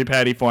Krabby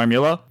Patty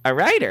formula? A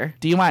writer?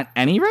 Do you want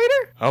any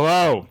writer?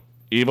 Hello.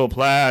 Evil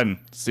plan.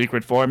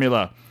 Secret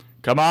formula.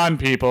 Come on,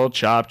 people.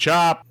 Chop,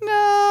 chop.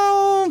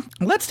 No.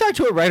 Let's talk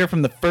to a writer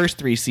from the first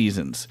 3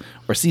 seasons,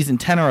 or season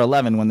 10 or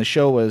 11 when the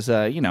show was,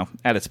 at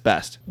its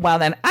best. Well,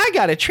 then, I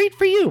got a treat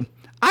for you.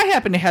 I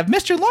happen to have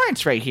Mr.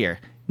 Lawrence right here.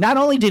 Not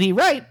only did he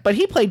write, but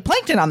he played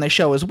Plankton on the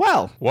show as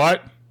well.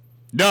 What?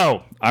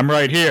 No, I'm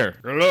right here.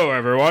 Hello,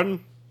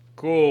 everyone.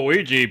 Cool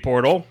Ouija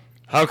portal.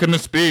 How can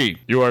this be?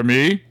 You are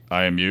me.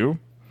 I am you.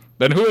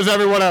 Then who is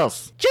everyone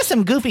else? Just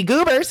some goofy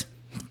goobers.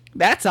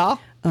 That's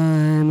all.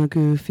 I'm a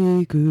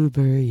goofy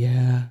goober,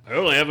 yeah. I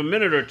only have a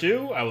minute or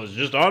two. I was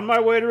just on my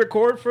way to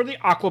record for the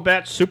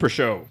Aquabat Super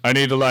Show. I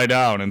need to lie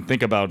down and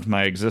think about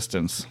my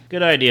existence.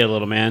 Good idea,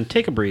 little man.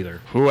 Take a breather.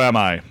 Who am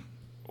I?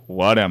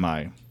 What am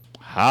I?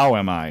 How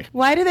am I?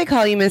 Why do they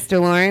call you Mr.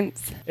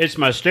 Lawrence? It's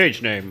my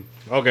stage name.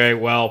 Okay,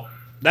 well,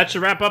 that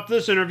should wrap up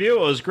this interview.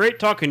 It was great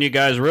talking to you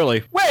guys,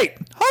 really. Wait,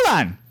 hold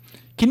on.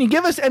 Can you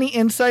give us any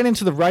insight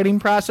into the writing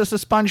process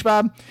of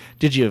SpongeBob?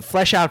 Did you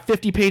flesh out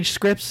 50-page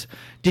scripts?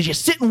 Did you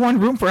sit in one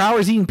room for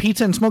hours eating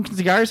pizza and smoking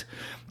cigars?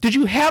 Did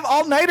you have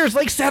all-nighters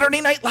like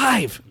Saturday Night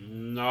Live?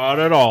 Not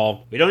at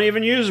all. We don't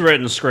even use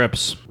written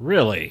scripts.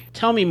 Really.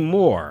 Tell me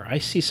more. I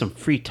see some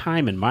free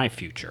time in my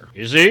future.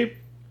 You see?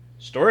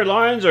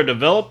 Storylines are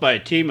developed by a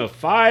team of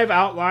 5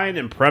 outline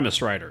and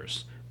premise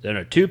writers. Then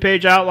a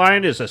 2-page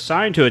outline is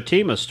assigned to a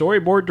team of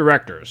storyboard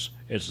directors.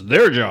 It's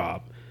their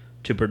job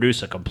to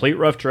produce a complete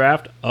rough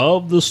draft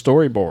of the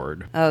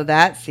storyboard. Oh,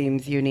 that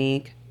seems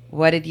unique.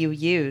 What did you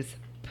use?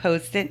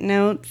 Post-it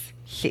notes?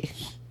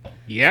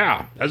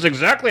 Yeah, that's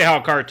exactly how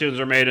cartoons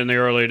are made in the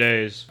early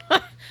days.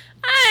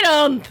 I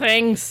don't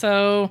think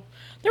so.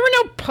 There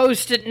were no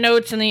post-it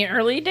notes in the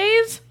early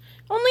days.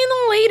 Only in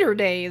the later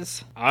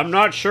days. I'm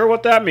not sure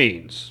what that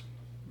means.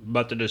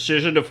 But the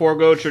decision to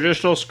forego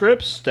traditional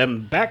scripts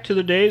stemmed back to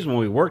the days when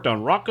we worked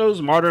on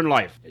Rocco's Modern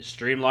Life. It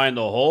streamlined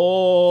the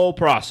whole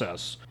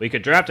process. We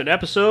could draft an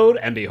episode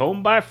and be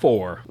home by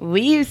 4.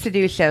 We used to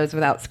do shows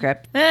without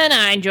script. And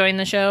I joined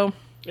the show.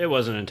 It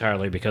wasn't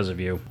entirely because of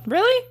you.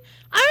 Really?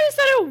 I always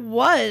thought it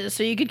was,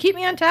 so you could keep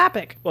me on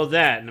topic. Well,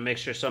 that, and to make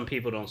sure some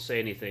people don't say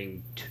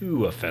anything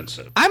too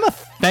offensive. I'm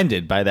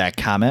offended by that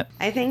comment.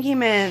 I think he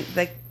meant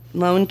the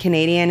lone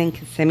Canadian in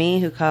Kissimmee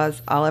who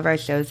caused all of our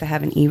shows to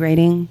have an E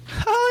rating.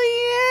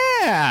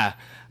 Oh, yeah.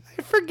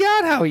 I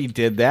forgot how he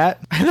did that.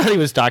 I thought he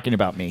was talking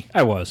about me.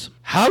 I was.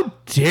 How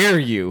dare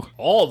you?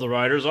 All of the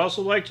writers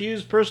also like to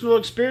use personal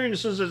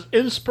experiences as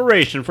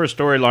inspiration for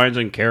storylines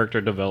and character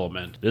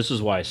development. This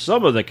is why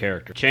some of the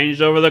characters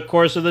changed over the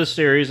course of this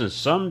series and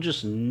some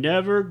just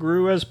never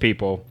grew as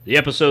people. The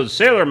episode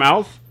Sailor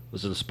Mouth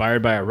was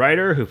inspired by a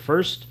writer who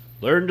first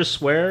learned to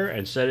swear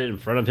and said it in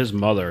front of his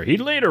mother. He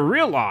later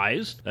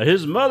realized that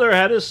his mother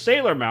had a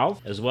sailor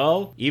mouth as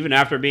well, even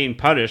after being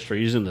punished for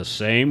using the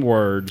same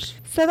words.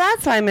 So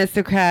that's why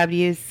Mr. Crab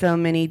used so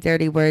many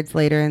dirty words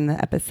later in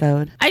the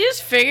episode. I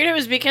just figured it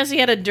was because he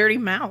had a dirty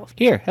mouth.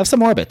 Here, have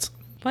some orbits.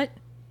 What?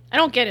 I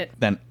don't get it.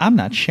 Then I'm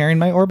not sharing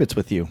my orbits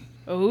with you.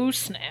 Oh,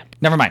 snap.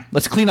 Never mind.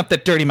 Let's clean up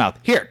that dirty mouth.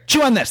 Here,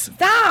 chew on this.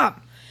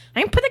 Stop!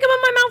 I can put the gum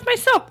in my mouth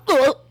myself.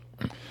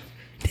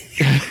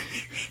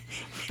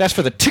 That's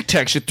for the Tic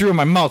Tacs you threw in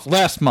my mouth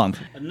last month.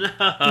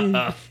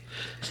 Enough.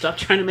 Stop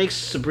trying to make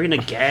Sabrina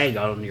gag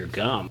on your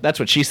gum.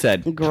 That's what she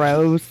said.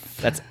 Gross.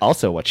 That's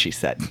also what she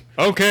said.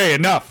 Okay,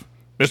 enough.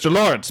 Mr.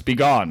 Lawrence, be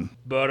gone.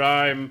 But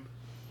I'm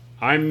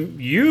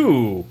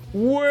you.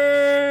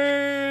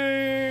 Way.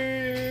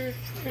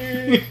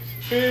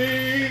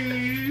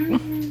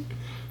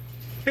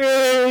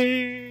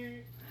 Hey.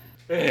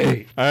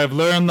 I have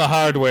learned the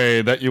hard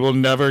way that you will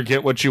never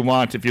get what you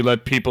want if you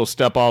let people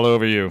step all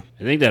over you.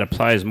 I think that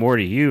applies more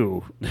to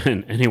you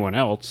than anyone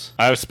else.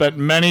 I've spent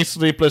many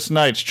sleepless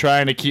nights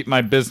trying to keep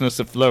my business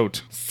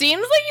afloat.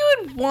 Seems like you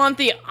would want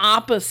the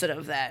opposite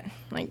of that.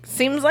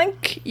 Seems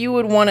like you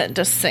would want it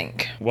to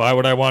sink. Why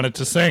would I want it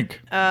to sink?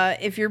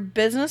 If your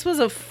business was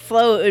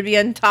afloat, it would be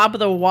on top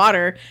of the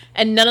water,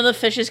 and none of the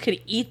fishes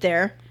could eat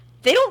there.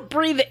 They don't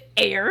breathe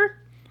air.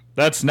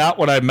 That's not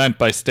what I meant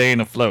by staying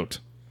afloat.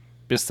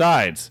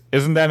 Besides,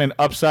 isn't that an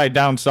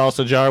upside-down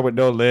salsa jar with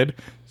no lid,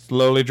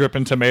 slowly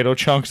dripping tomato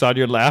chunks on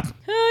your lap?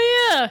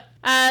 Oh,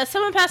 yeah.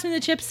 Someone pass me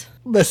the chips.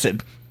 Listen,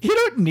 you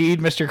don't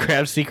need Mr.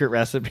 Krabs' secret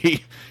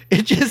recipe.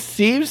 It just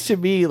seems to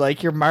me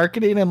like your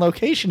marketing and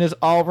location is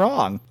all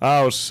wrong.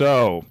 How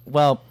so?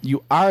 Well,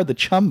 you are the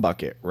chum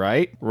bucket,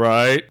 right?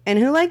 Right. And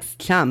who likes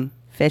chum?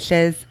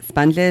 fishes,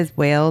 sponges,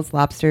 whales,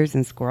 lobsters,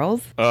 and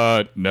squirrels?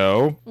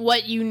 No.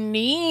 What you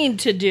need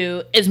to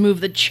do is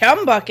move the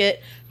chum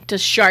bucket to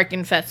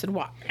shark-infested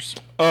waters.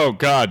 Oh,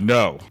 God,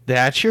 no.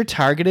 That's your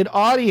targeted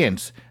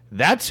audience.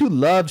 That's who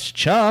loves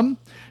chum.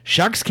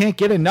 Sharks can't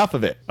get enough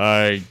of it.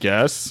 I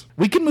guess.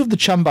 We can move the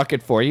chum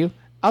bucket for you.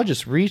 I'll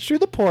just reach through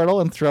the portal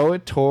and throw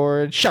it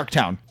toward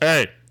Sharktown.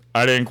 Hey,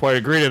 I didn't quite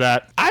agree to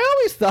that. I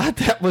always thought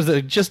that was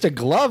just a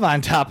glove on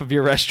top of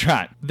your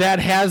restaurant that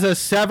has a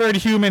severed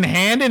human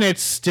hand in it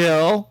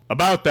still.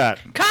 About that.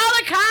 Call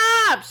the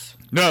cops!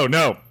 No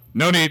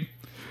need.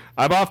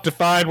 I'm off to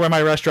find where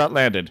my restaurant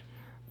landed.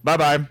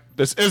 Bye-bye.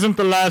 This isn't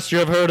the last you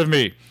have heard of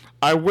me.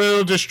 I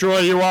will destroy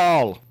you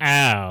all.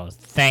 Oh,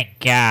 thank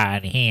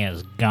God he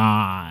is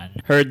gone.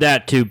 Heard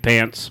that too,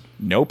 Pants.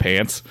 No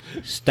pants.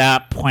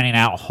 Stop pointing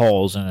out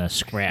holes in the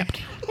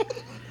script.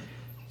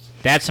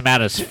 That's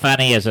about as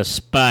funny as a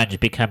sponge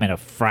becoming a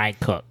fry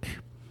cook.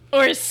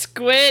 Or a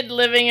squid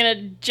living in a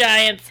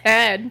giant's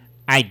head.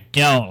 I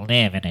don't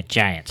live in a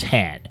giant's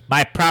head.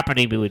 My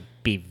property would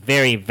be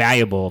very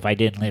valuable if I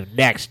didn't live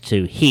next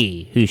to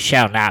he who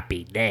shall not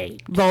be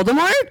named.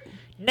 Voldemort?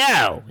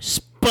 No,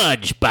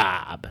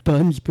 SpongeBob.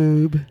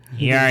 SpongeBob.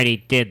 You already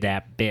did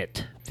that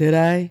bit. Did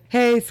I?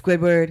 Hey,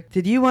 Squidward,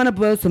 did you want to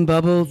blow some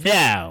bubbles?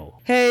 No,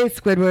 Hey,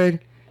 Squidward,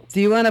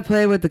 do you want to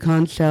play with the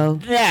conch shell?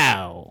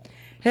 no,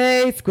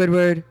 Hey,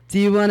 Squidward, do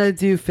you want to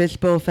do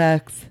fishbowl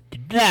facts?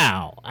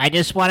 no. I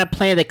just want to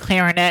play the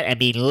clarinet and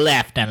be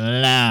left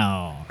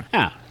alone.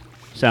 Ah,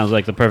 sounds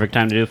like the perfect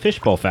time to do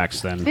fishbowl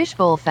facts then.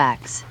 Fishbowl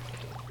facts.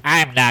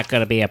 I'm not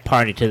going to be a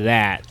party to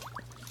that.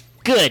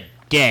 Good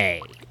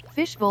day.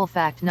 Fishbowl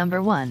fact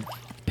number 1.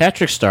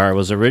 Patrick Star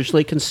was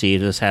originally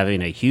conceived as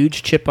having a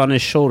huge chip on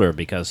his shoulder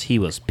because he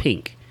was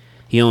pink.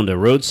 He owned a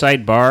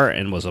roadside bar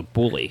and was a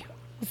bully.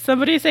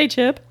 Somebody say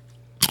Chip.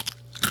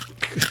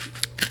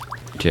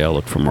 Okay, I'll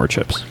look for more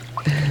chips.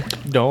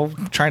 No,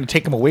 I'm trying to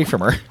take him away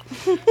from her.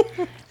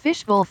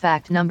 Fishbowl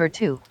fact number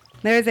 2.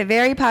 There is a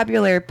very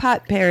popular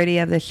pot parody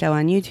of the show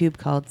on YouTube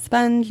called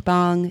Sponge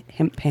Bong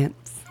Hemp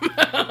Pants.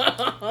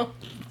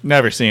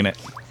 Never seen it.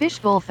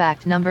 Fishbowl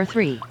fact number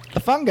 3. A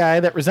fungi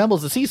that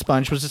resembles a sea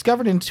sponge was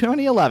discovered in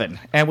 2011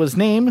 and was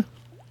named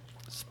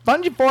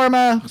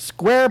Spongiforma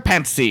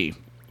squarepantsi.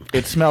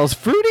 It smells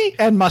fruity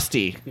and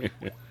musty.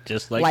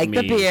 Just like me.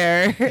 the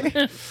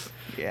beer.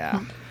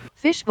 Yeah.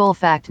 Fishbowl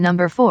fact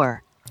number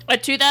 4. A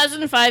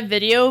 2005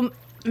 video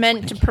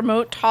meant to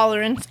promote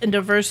tolerance and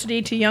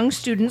diversity to young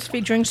students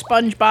featuring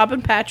SpongeBob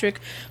and Patrick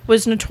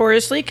was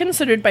notoriously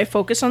considered by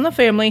Focus on the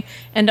Family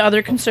and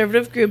other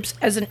conservative groups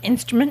as an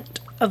instrument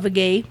of the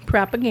gay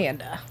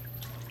propaganda.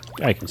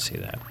 I can see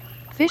that.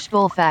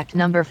 Fishbowl fact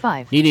number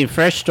 5. Needing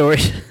fresh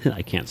stories.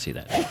 I can't see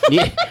that.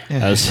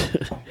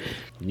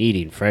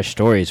 Needing fresh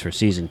stories for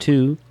season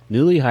 2,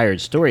 newly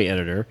hired story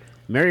editor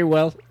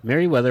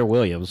Meriwether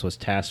Williams was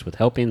tasked with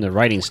helping the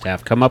writing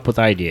staff come up with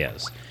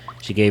ideas.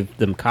 She gave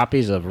them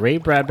copies of Ray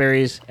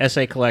Bradbury's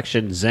essay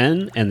collection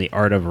Zen and the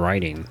Art of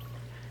Writing,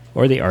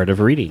 or the Art of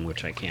Reading,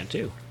 which I can't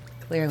do.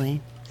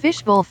 Clearly.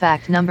 Fishbowl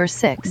fact number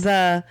 6.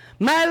 The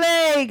My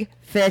Leg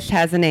fish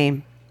has a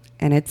name,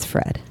 and it's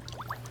Fred.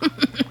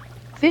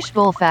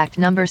 Fishbowl fact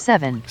number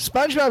 7.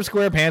 SpongeBob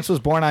SquarePants was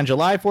born on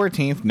July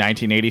 14th,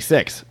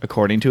 1986,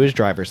 according to his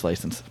driver's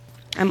license.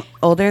 I'm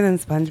older than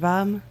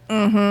SpongeBob.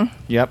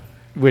 Yep.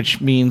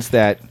 Which means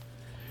that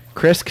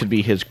Chris could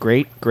be his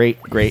great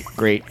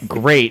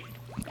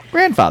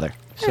grandfather.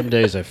 Some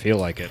days I feel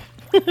like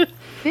it.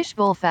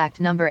 Fishbowl fact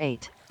number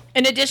 8.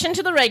 In addition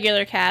to the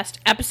regular cast,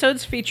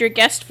 episodes feature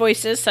guest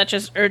voices such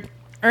as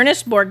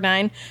Ernest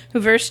Borgnine,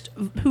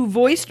 who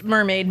voiced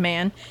Mermaid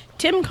Man,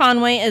 Tim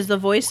Conway as the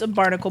voice of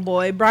Barnacle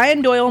Boy,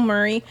 Brian Doyle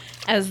Murray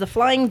as the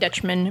Flying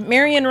Dutchman,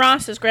 Marion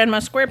Ross as Grandma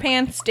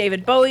SquarePants,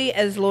 David Bowie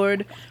as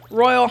Lord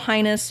Royal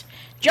Highness,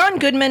 John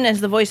Goodman as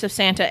the voice of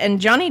Santa,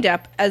 and Johnny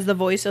Depp as the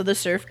voice of the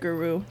surf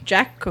guru,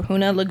 Jack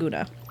Kahuna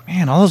Laguna.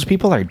 Man, all those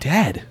people are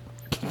dead.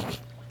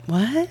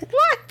 What?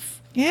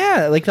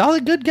 Yeah, like all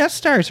the good guest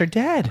stars are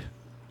dead.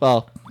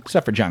 Well,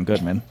 except for John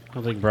Goodman. I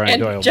don't think Brian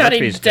And Doyle Johnny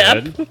Murphy's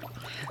Depp.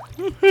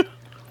 dead.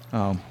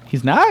 Oh,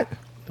 he's not?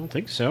 Don't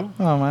think so.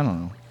 Oh, I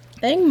don't know. I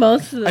think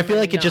most of them I feel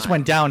like are it just not.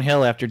 went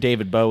downhill after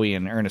David Bowie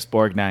and Ernest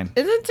Borgnine.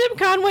 Isn't Tim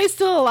Conway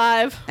still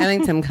alive? I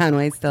think Tim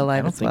Conway's still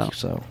alive as well.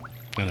 so.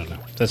 I don't know.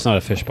 That's not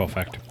a fishbowl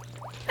fact.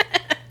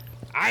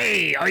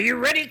 Hey, are you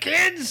ready,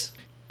 kids?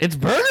 It's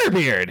Burger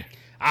Beard.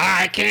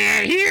 I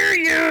can't hear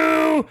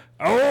you.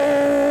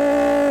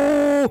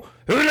 Oh,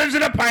 who lives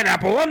in a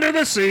pineapple under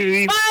the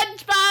sea?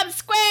 SpongeBob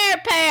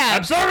SquarePants!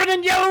 Absorbent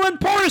and yellow and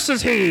porous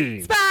is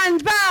he.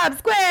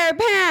 SpongeBob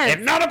SquarePants! If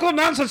nautical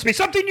nonsense be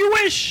something you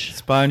wish,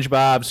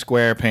 SpongeBob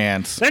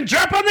SquarePants. then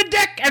drop on the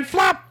deck and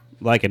flop.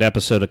 Like an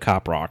episode of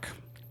Cop Rock.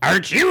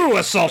 Aren't you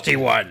a salty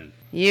one?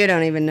 You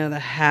don't even know the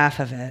half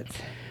of it.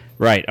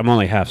 Right, I'm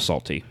only half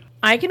salty.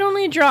 I can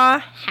only draw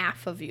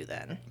half of you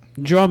then.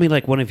 Draw me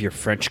like one of your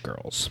French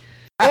girls.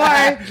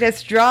 Or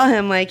just draw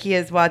him like he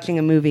is watching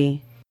a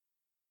movie.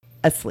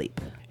 Asleep.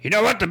 You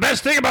know what the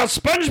best thing about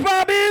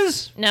SpongeBob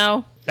is?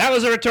 No. That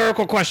was a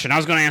rhetorical question. I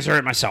was going to answer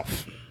it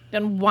myself.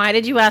 Then why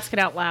did you ask it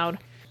out loud?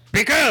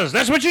 Because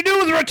that's what you do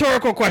with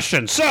rhetorical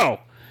questions. So,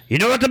 you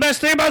know what the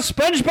best thing about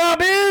SpongeBob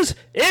is?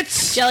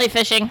 It's...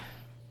 Jellyfishing.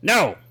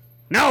 No.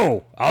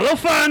 No. Although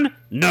fun,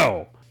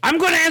 no. I'm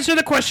going to answer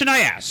the question I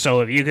asked,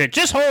 so if you could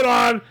just hold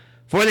on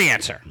for the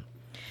answer.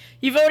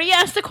 You've already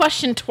asked the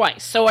question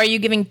twice, so are you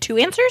giving 2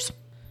 answers?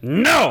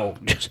 No.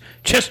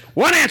 Just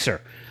one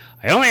answer.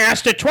 I only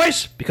asked it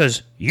twice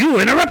because you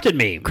interrupted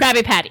me.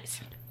 Krabby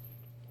Patties.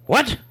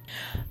 What?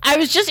 I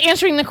was just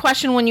answering the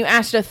question when you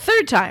asked it a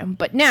 3rd time,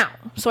 but now,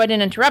 so I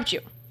didn't interrupt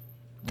you.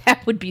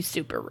 That would be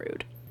super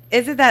rude.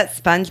 Is it that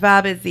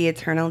SpongeBob is the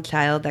eternal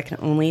child that can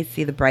only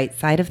see the bright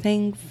side of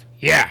things?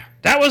 Yeah,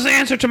 that was the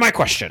answer to my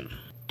question.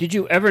 Did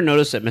you ever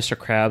notice that Mr.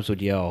 Krabs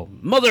would yell,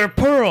 Mother of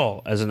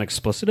Pearl, as an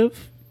explicitive?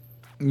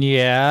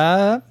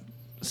 Yeah.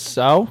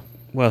 So?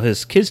 Well,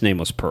 his kid's name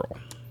was Pearl.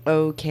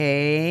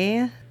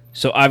 Okay.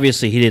 So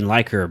obviously he didn't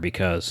like her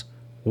because,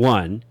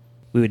 1,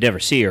 we would never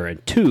see her,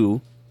 and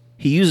 2,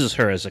 he uses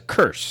her as a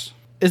curse.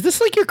 Is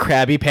this like your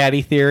Krabby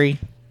Patty theory?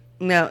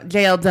 No,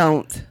 Jail,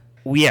 don't.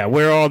 Well, yeah,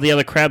 where are all the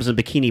other crabs in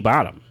Bikini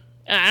Bottom?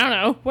 I don't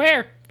know.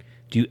 Where?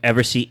 Do you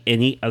ever see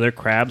any other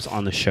crabs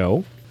on the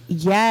show?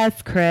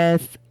 Yes,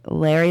 Chris.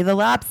 Larry the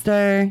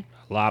Lobster.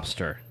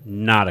 Lobster,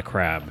 not a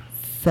crab.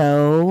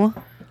 So?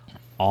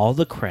 All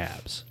the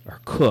crabs are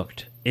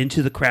cooked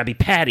into the Krabby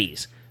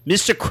Patties.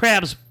 Mr.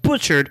 Krabs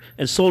butchered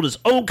and sold his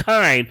own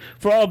kind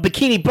for all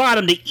Bikini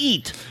Bottom to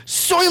eat.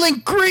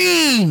 Soylent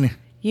Green!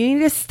 You need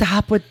to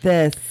stop with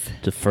this.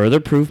 To further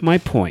prove my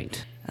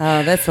point,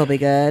 Oh, this'll be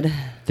good.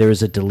 there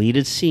is a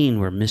deleted scene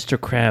where Mr.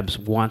 Krabs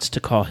wants to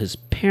call his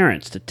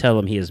parents to tell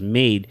him he has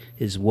made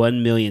his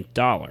 $1 million.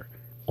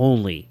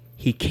 Only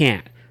he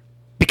can't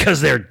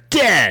because they're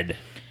dead.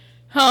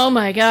 Oh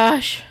my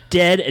gosh.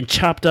 Dead and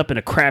chopped up in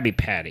a Krabby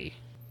Patty.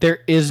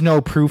 There is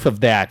no proof of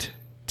that,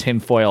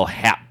 tinfoil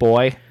hat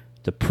boy.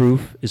 The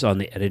proof is on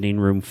the editing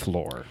room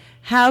floor.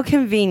 How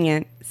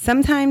convenient.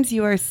 Sometimes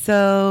you are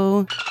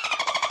so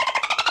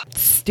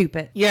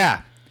stupid.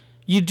 Yeah.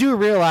 You do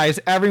realize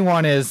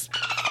everyone is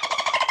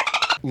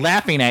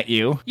laughing at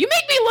you. You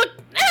make me look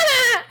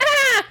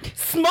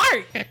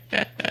smart.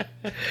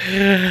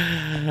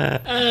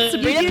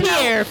 Sabrina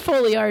Pierre,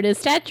 Foley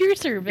artist at your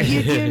service.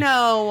 You do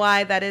know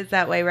why that is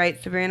that way,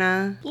 right,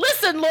 Sabrina?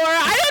 Listen, Laura,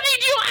 I don't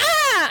need you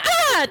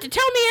to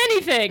tell me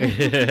anything.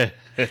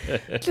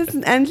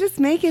 I'm just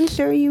making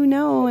sure you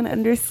know and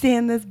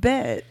understand this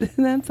bit.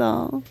 That's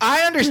all.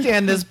 I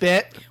understand this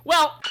bit.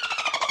 Well,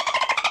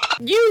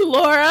 you,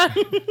 Laura.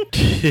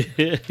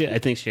 I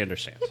think she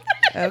understands.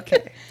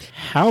 Okay.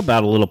 How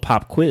about a little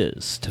pop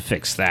quiz to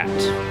fix that?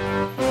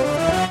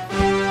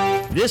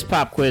 This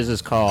pop quiz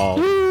is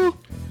called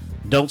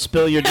Don't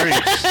Spill Your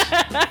Drinks.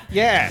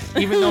 Yeah,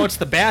 even though it's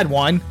the bad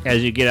one.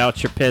 As you get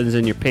out your pens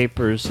and your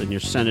papers and your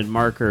scented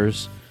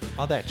markers,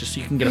 All that just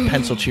so you can get a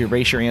pencil to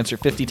erase your answer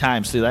 50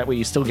 times, so that way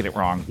you still get it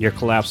wrong. your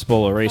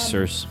collapsible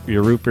erasers,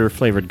 your root beer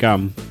flavored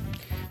gum.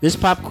 This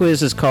pop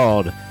quiz is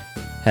called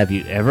Have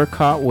you ever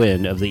caught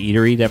wind of the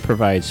eatery that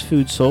provides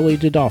food solely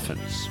to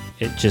dolphins?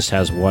 It just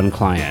has one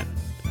client.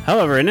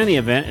 However, in any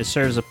event, it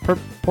serves a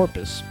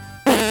purpose.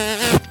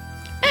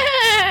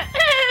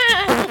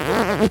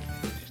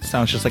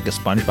 Sounds just like a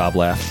SpongeBob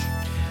laugh.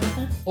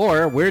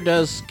 Or where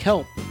does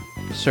kelp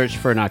search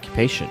for an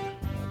occupation?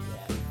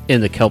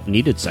 In the kelp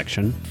needed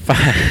section.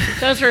 5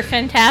 Those were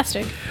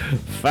fantastic.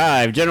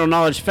 general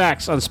knowledge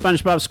facts on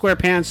SpongeBob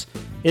SquarePants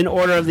in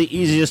order of the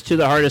easiest to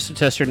the hardest to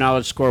test your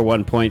knowledge. Score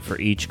 1 point for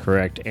each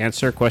correct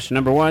answer. Question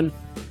number 1.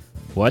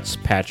 What's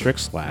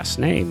Patrick's last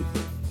name?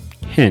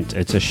 Hint,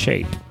 it's a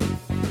shape.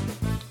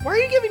 Why are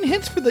you giving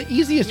hints for the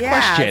easiest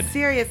question?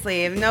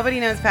 Seriously. If nobody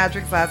knows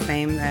Patrick's last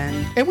name,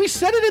 then... And we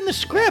said it in the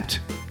script.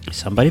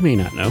 Somebody may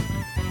not know.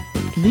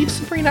 Leave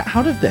Sabrina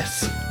out of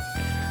this.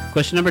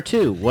 Question number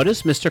 2. What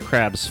is Mr.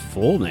 Krabs'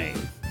 full name?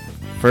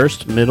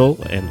 First,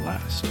 middle, and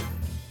last.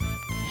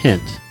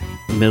 Hint,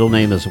 middle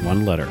name is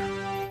 1 letter.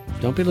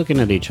 Don't be looking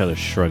at each other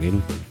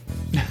shrugging.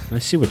 I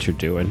see what you're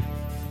doing.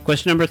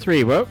 Question number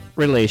 3. What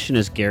relation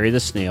is Gary the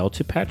Snail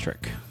to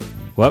Patrick?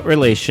 What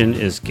relation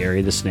is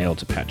Gary the Snail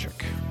to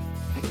Patrick?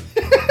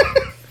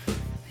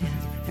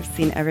 I've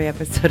seen every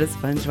episode of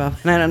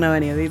SpongeBob, and I don't know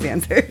any of these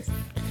answers.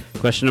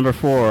 Question number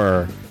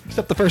 4.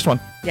 Except the first one.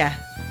 Yeah.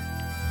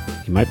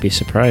 You might be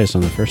surprised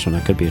on the first one.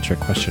 That could be a trick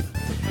question.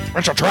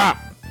 It's a trap.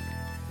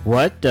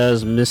 What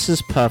does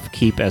Mrs. Puff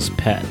keep as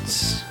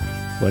pets?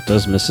 What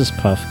does Mrs.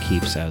 Puff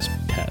keeps as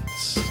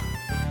pets?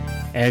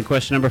 And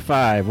question number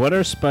 5. What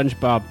are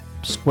SpongeBob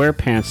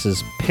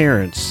SquarePants'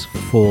 parents'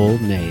 full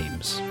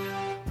names?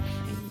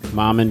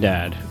 Mom and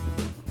Dad.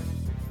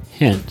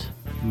 Hint,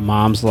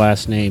 Mom's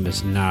last name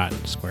is not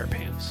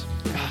SquarePants.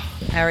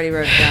 I already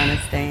wrote it down.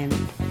 It's staying.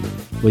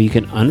 Well, you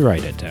can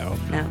unwrite it down.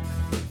 No.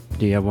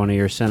 Do you have one of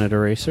your Senate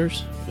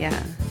erasers? Yeah.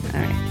 All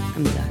right.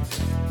 I'm done.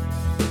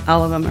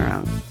 All of them are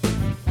wrong.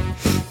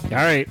 All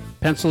right,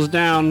 pencils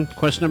down.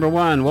 Question number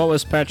 1. What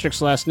was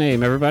Patrick's last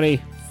name,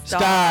 everybody?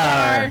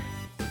 Star.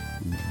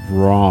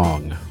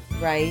 Wrong.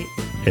 Right.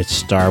 It's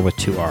Star with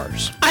 2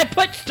 R's. I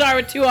put star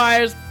with 2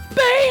 R's.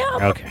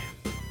 Bam! Okay.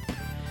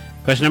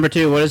 Question number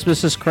 2. What is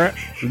Mr.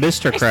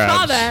 Krabs? I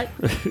saw that.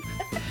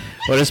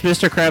 What is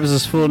Mr.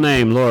 Krabs' full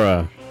name,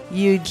 Laura?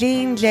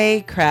 Eugene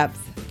J. Krebs.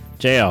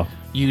 JL.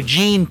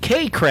 Eugene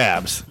K.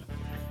 Krabs.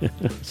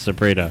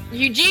 Sabrina.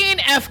 Eugene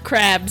F.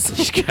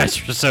 Krabs. You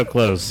guys were so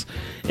close.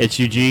 It's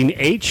Eugene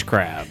H.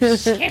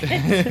 Krabs.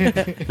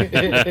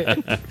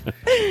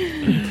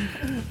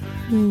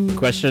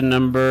 Question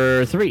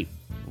number 3.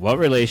 What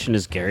relation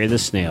is Gary the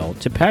Snail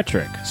to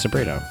Patrick?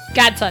 Sabrina.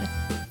 Godson.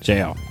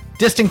 JL.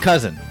 Distant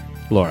cousin.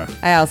 Laura.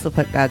 I also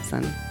put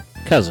Godson.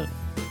 Cousin.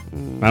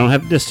 I don't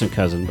have distant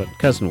cousin, but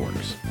cousin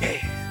works.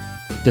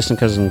 Distant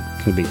cousin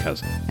can be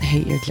cousin. I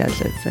hate your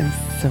judges. They're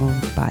so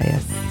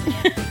biased.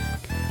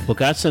 Well,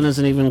 Godson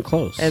isn't even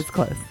close. It's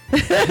close.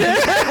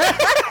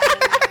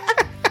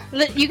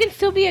 You can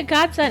still be a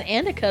godson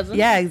and a cousin.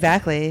 Yeah,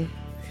 exactly.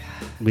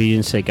 But you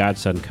didn't say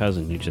godson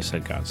cousin. You just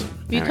said godson.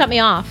 You cut me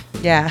off.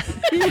 Yeah.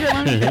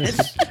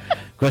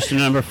 Question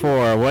number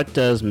 4. What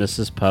does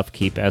Mrs. Puff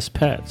keep as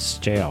pets?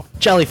 JL.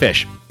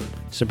 Jellyfish.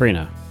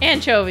 Sabrina.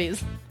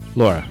 Anchovies.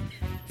 Laura.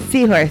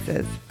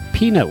 Seahorses.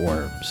 Peanut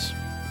worms.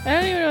 I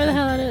don't even know what the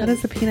hell that is. What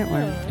is a peanut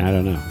worm? I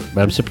don't know.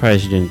 But I'm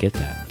surprised you didn't get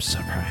that. I'm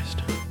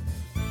surprised.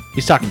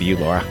 He's talking to you,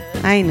 Laura.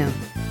 I know.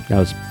 That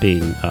was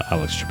being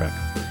Alex Trebek.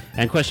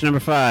 And question number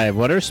 5.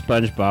 What are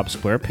SpongeBob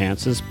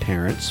SquarePants'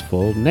 parents'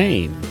 full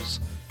names?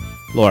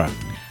 Laura.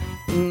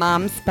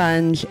 Mom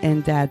Sponge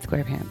and Dad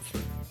SquarePants.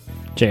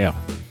 JL.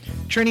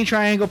 Trini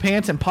Triangle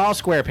Pants and Paul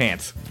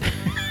SquarePants.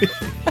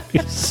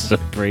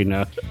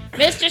 Sabrina.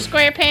 Mr.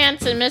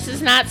 Squarepants and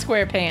Mrs. Not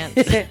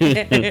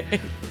Squarepants.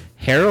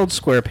 Harold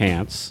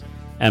SquarePants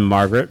and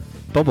Margaret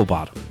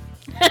Bubblebottom.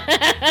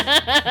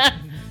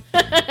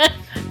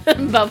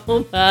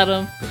 Bubble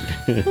bottom.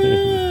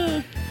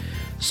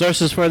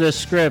 Sources for this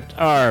script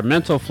are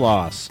Mental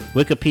Floss,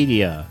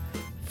 Wikipedia,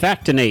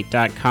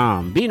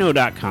 Factinate.com,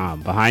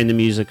 Beano.com, Behind the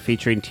Music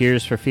featuring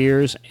Tears for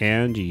Fears,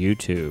 and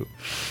YouTube.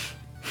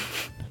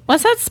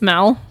 What's that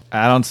smell?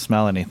 I don't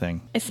smell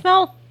anything. I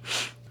smell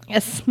a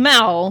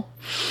smell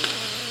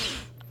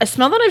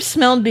that I've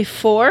smelled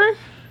before.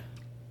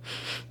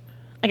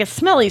 Like a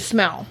smelly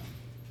smell.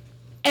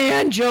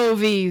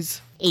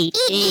 Anchovies.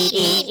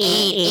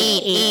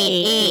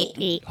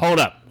 Hold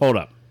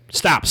up.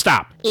 Stop.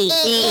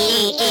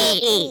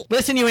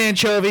 Listen, you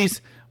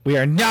anchovies. We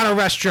are not a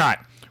restaurant.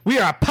 We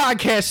are a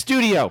podcast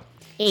studio.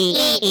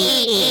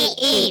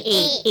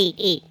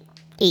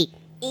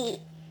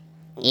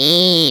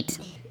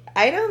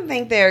 I don't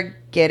think they're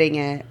getting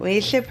it. We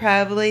should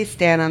probably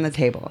stand on the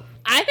table.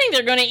 I think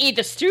they're going to eat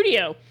the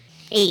studio.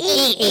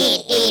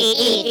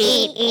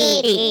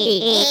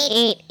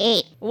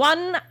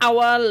 1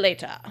 hour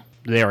later.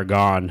 They are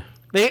gone.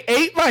 They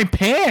ate my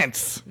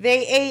pants.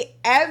 They ate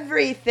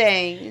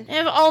everything.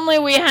 If only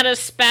we had a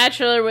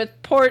spatula with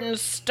port and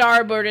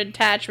starboard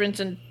attachments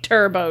and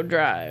turbo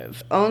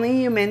drive.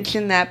 Only you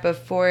mentioned that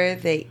before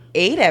they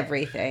ate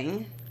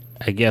everything.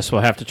 I guess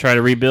we'll have to try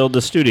to rebuild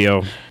the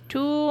studio.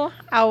 2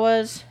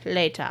 hours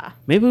later.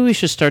 Maybe we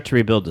should start to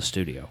rebuild the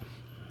studio.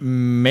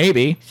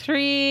 Maybe.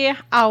 3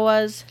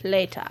 hours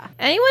later.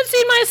 Anyone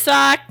seen my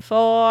sock?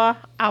 4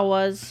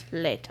 hours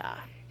later.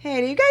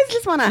 Hey, do you guys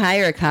just want to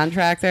hire a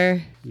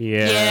contractor?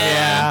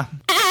 Yeah.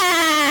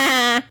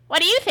 Ah!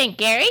 What do you think,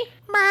 Gary?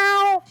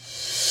 Meow.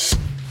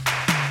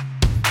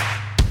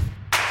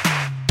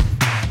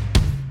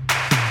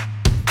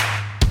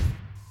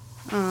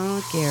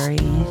 Oh, Gary.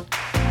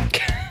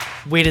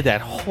 Waited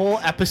that whole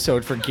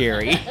episode for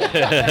Gary.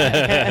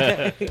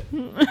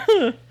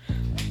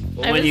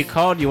 Well, when you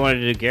called, you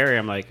wanted to do Gary.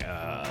 I'm like,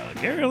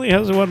 Gary only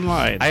has one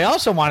line. I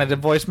also wanted to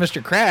voice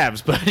Mr.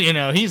 Krabs, but,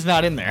 he's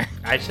not in there.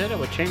 I said I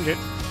would change it.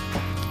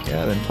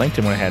 Yeah, then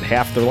Plankton would have had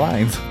half their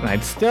lines. And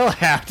I'd still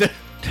have to.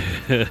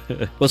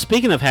 Well,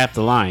 speaking of half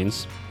the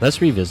lines,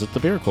 let's revisit the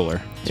beer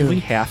cooler. Do we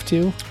have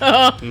to?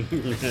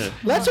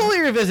 Let's only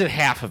revisit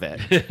half of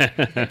it.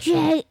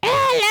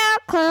 Hello,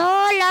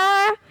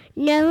 cola,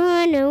 never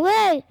run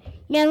away,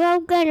 never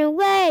gonna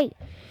wait.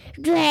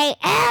 Drink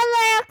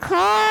hello,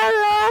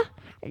 cola,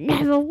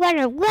 never run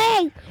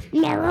away,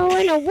 never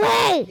run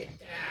away.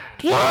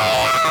 Drink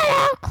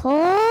hello,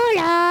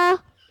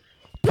 cola,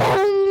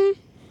 boom.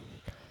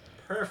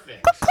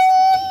 Perfect.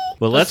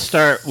 Well, let's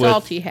start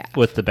salty half.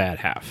 with the bad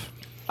half.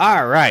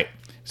 All right.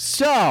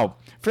 So,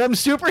 from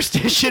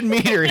Superstition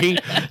Meadery,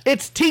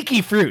 it's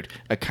Tiki Fruit,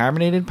 a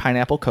carbonated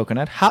pineapple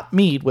coconut hop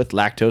mead with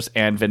lactose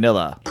and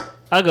vanilla.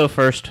 I'll go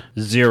first.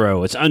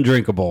 0. It's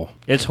undrinkable.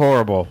 It's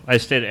horrible. I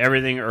stated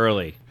everything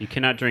early. You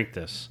cannot drink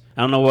this.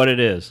 I don't know what it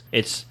is.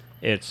 It's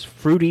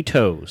fruity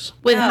toes.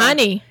 With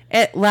honey.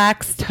 It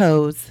lacks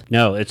toes.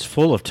 No, it's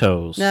full of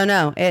toes.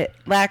 No, it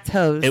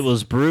lactose. It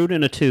was brewed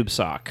in a tube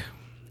sock.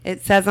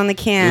 It says on the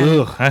can.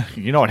 Ugh,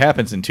 you know what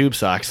happens in tube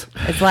socks.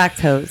 It's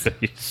lactose.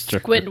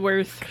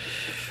 Squidworth.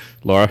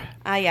 Laura?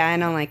 Yeah, I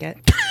don't like it.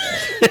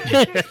 Are you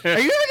ever going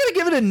to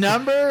gonna give it a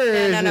number? Or Yeah,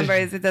 is no it-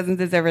 numbers. It doesn't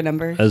deserve a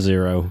number. A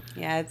 0.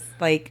 Yeah, it's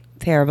like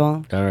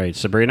terrible. All right,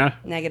 Sabrina.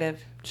 Negative.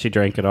 She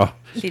drank it all.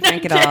 She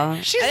drank it all.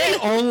 She's the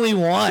only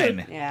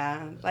one.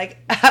 Yeah. Like,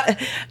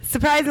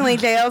 surprisingly,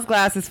 JL's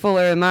glass is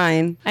fuller than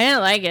mine. I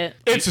didn't like it.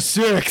 It's a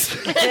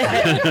 6.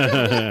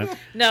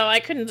 No, I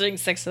couldn't drink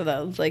 6 of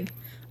those. Like,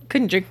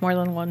 couldn't drink more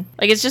than one.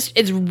 Like,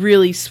 it's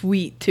really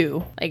sweet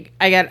too. Like,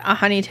 I got a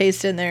honey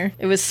taste in there.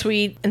 It was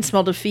sweet and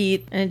smelled of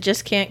feet, and it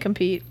just can't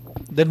compete.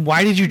 Then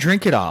why did you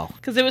drink it all?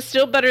 Because it was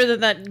still better than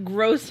that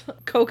gross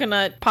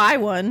coconut pie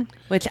one.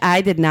 Which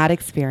I did not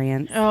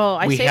experience. Oh,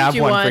 I We saved have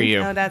you one one. for you.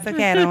 No, that's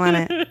okay. I don't want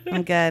it.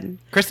 I'm good.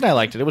 Chris and I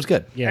liked it. It was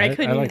good. Yeah, I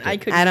couldn't. liked it. I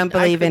couldn't. I don't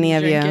believe any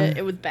of couldn't you. drink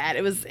It was bad.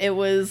 It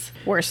was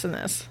worse than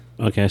this.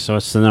 Okay, so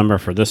what's the number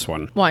for this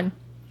one? 1.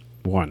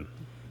 1.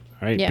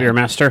 All right, Yeah. Beer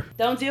Master.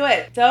 Don't do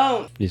it.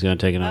 Don't. He's going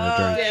to take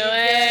another drink. Do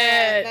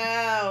it.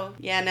 No.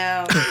 Yeah,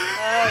 no.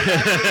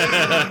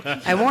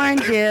 Oh, I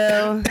warned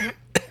you.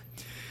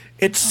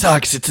 It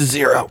sucks. It's a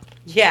 0.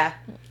 Yeah.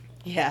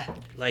 Yeah.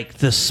 Like,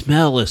 the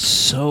smell is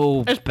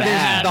so It's bad.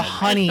 bad. The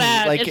honey,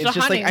 bad. like It's it's the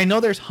just honey. like I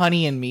know there's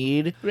honey in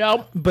mead,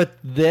 Yep. but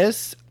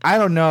this I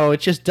don't know.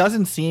 It just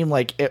doesn't seem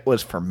like it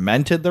was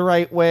fermented the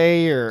right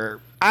way, or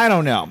I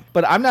don't know.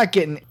 But I'm not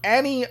getting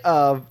any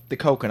of the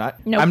coconut.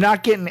 Nope. I'm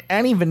not getting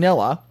any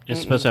vanilla.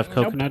 It's supposed to have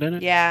coconut in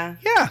it? Yeah.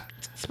 Yeah.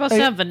 It's supposed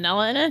to have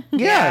vanilla in it.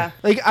 Yeah.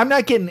 Like I'm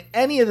not getting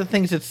any of the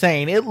things it's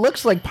saying. It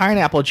looks like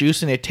pineapple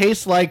juice and it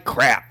tastes like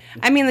crap.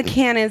 I mean, the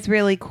can is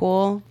really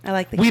cool. I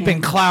like the We've can.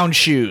 been clown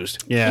shoes.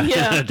 Yeah,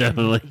 Yeah.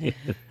 definitely.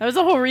 That was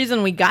the whole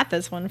reason we got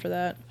this one for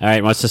that. All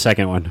right, what's the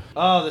second one?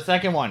 Oh, the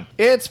second one.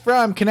 It's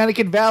from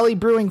Connecticut Valley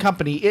Brewing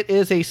Company. It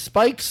is a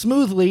spiked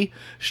smoothly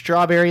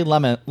strawberry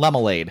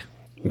lemonade.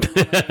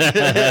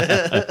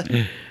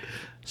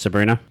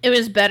 Sabrina? It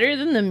was better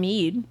than the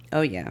mead.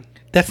 Oh, yeah.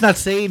 That's not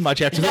saying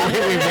much after we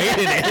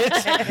rated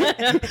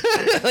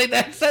it. Like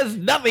that says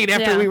nothing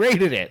after Yeah. we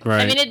rated it.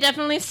 Right. I mean, it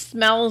definitely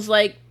smells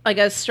like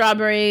a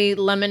strawberry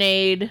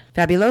lemonade.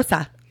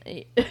 Fabulosa.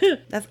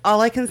 That's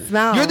all I can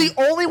smell. You're the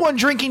only one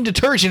drinking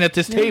detergent at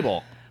this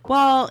table.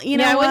 Well, you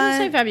know I what? wouldn't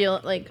say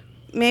fabulous. Like,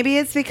 Maybe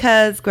it's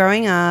because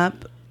growing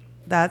up,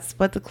 that's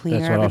what the cleaner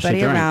That's what all she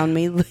everybody drank. around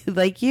me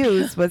like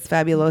used was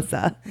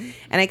Fabulosa.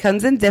 And it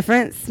comes in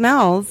different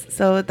smells,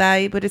 so that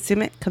I would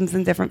assume it comes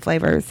in different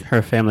flavors.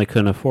 Her family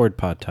couldn't afford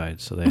Pod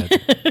Tides, so they had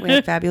We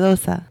have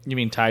Fabulosa. You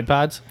mean Tide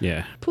Pods?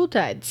 yeah, pool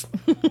tides.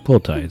 Pull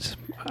Tides.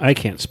 I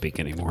can't speak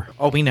anymore.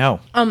 Oh, we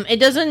know. It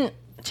doesn't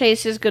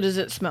taste as good as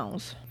it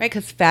smells. Right,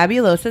 because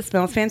Fabulosa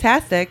smells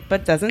fantastic,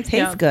 but doesn't taste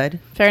Yeah. good.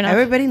 Fair enough.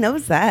 Everybody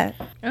knows that.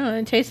 Oh,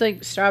 it tastes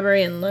like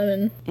strawberry and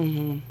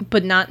lemon,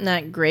 but not in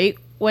that great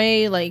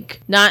way. Like,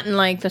 not in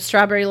like the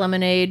strawberry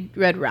lemonade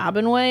Red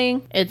Robin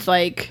way. It's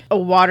like a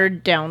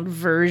watered down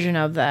version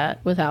of that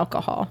with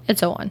alcohol.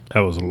 It's a 1. That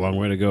was a long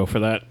way to go for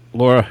that.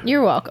 Laura?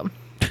 You're welcome.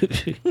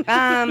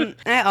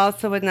 I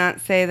also would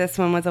not say this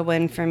one was a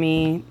win for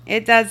me.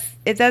 It does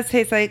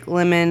taste like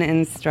lemon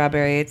and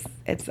strawberry.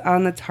 It's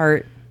on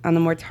the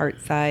more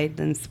tart side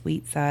than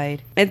sweet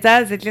side. It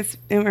does. It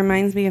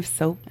reminds me of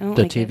soap. I don't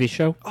The like TV it.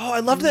 show? Oh, I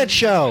love that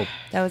show.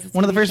 That was a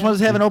One of the TV first show. ones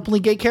to have an openly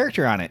gay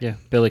character on it. Yeah,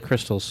 Billy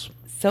Crystal's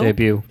Soap?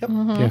 debut. Yep.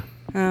 Yeah.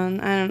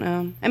 I don't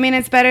know. I mean,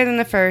 it's better than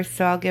the first,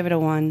 so I'll give it a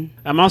 1.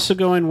 I'm also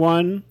going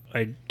 1.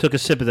 I took a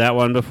sip of that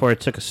one before I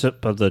took a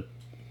sip of the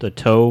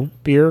toe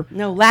beer,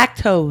 No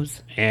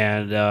lactose.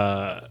 and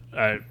I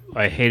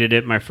hated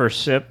it my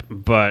first sip,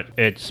 but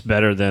it's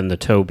better than the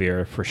toe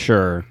beer for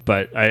sure.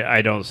 But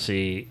I don't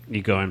see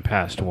you going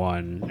past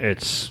 1.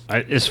 It's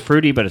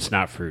fruity, but it's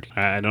not fruity.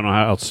 I don't know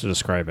how else to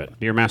describe it.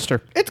 Beer Master?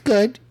 It's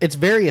good. It's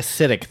very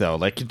acidic though.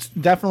 Like it's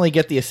definitely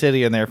get the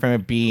acidity in there from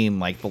it being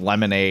like the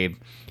lemonade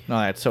and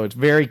all that. So it's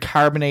very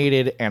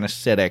carbonated and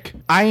acidic.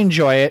 I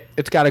enjoy it.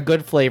 It's got a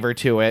good flavor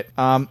to it.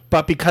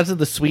 But because of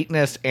the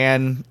sweetness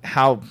and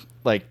how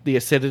like the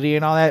acidity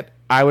and all that,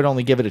 I would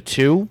only give it a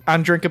 2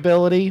 on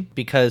drinkability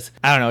because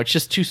I don't know, it's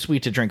just too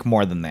sweet to drink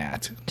more than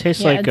that.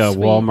 Tastes Yeah, like a it's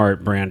sweet.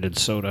 Walmart branded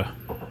soda.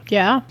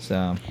 Yeah.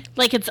 So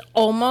Like, it's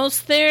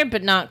almost there,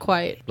 but not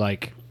quite.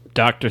 Like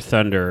Dr.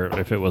 Thunder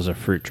if it was a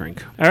fruit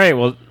drink. All right,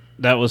 well,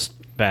 that was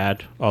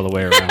bad all the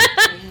way around.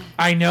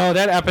 I know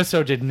that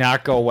episode did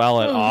not go well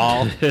at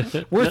all.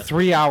 We're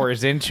 3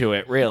 hours into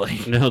it, really.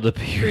 No, the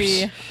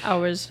beers. 3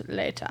 hours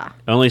later.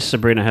 Only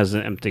Sabrina has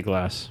an empty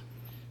glass.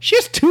 She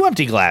has 2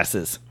 empty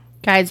glasses.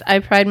 Guys, I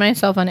pride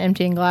myself on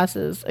emptying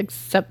glasses,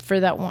 except for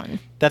that one.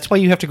 That's why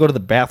you have to go to the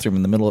bathroom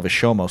in the middle of a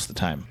show most of the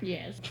time.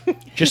 Yes.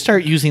 Just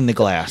start using the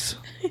glass.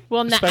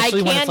 Well, I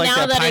Especially when can't it's like now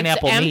that that it's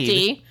pineapple empty.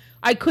 mead.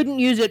 I couldn't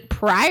use it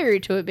prior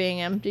to it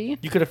being empty.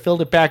 You could have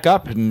filled it back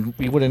up and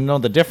we would have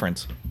known the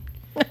difference.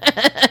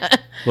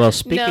 Well,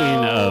 speaking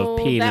No, of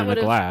peeing that in a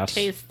would've glass,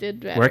 tasted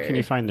better. where can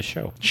you find the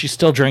show? She's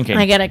still drinking.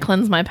 I gotta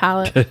cleanse my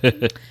palate.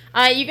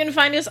 You can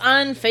find us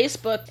on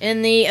Facebook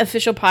in the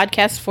official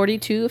Podcast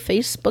 42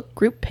 Facebook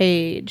group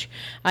page.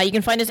 You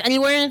can find us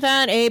anywhere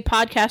that a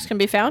podcast can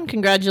be found.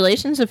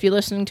 Congratulations if you're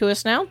listening to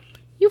us now.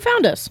 You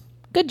found us.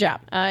 Good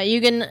job. You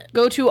can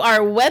go to our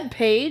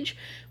webpage,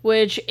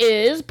 which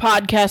is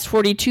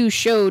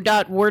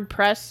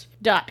podcast42show.wordpress.com.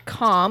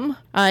 gmail.com.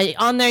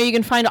 On there, you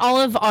can find all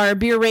of our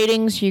beer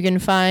ratings. You can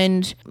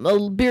find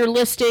beer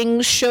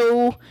listings,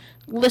 show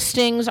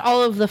listings,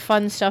 all of the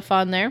fun stuff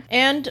on there.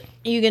 And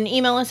you can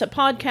email us at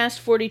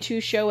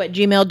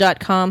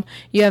podcast42show@gmail.com.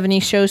 You have any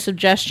show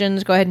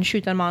suggestions, go ahead and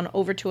shoot them on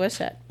over to us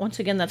at, once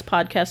again, that's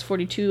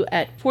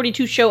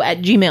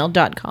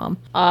podcast42show@gmail.com.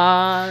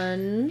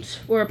 And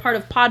we're a part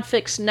of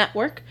Podfix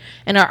Network,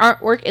 and our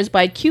artwork is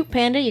by Cute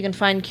Panda. You can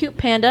find Cute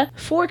Panda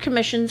for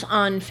commissions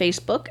on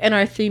Facebook, and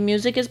our theme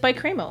music is by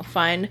Cremo.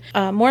 Find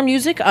more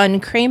music on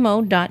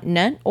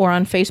cremo.net or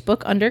on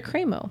Facebook under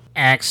Cremo.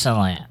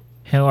 Excellent.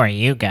 Who are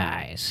you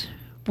guys?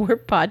 We're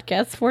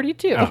Podcast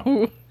 42.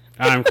 Oh.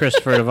 I'm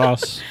Christopher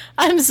DeVos.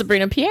 I'm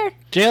Sabrina Pierre.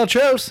 Jail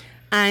Tros.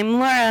 I'm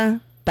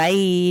Laura.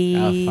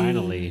 Bye.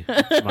 Finally,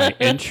 my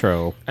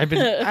intro. I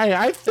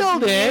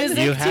filled in.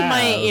 Music to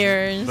my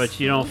ears. But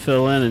you don't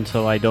fill in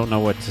until I don't know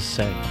what to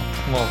say.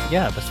 Well,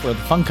 yeah, that's where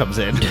the fun comes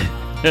in.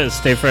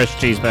 Stay fresh,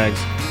 cheese bags.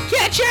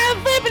 Catch ya,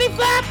 flippity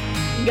flap,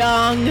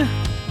 gong.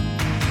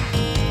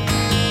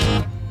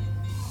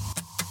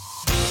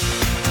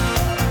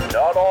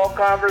 Not all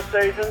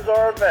conversations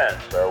or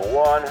events are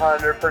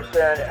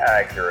 100%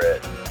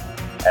 accurate.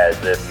 As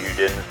if you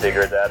didn't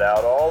figure that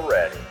out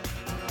already.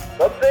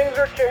 Some things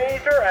are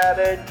changed or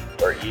added,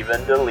 or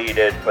even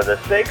deleted for the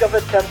sake of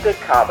attempted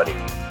comedy.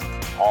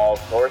 All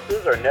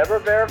sources are never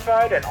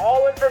verified, and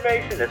all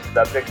information is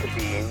subject to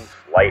being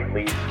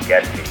slightly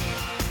sketchy.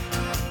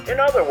 In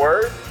other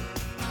words,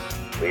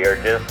 we are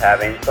just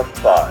having some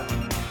fun.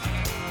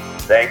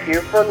 Thank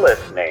you for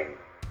listening.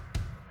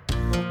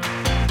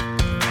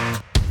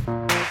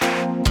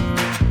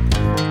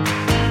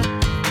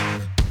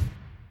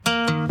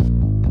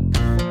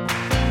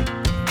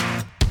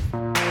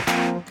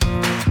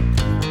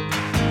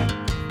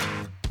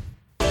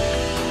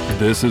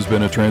 This has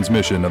been a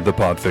transmission of the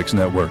Podfix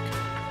Network.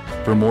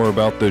 For more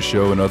about this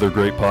show and other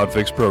great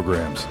Podfix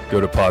programs,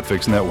 go to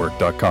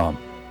podfixnetwork.com.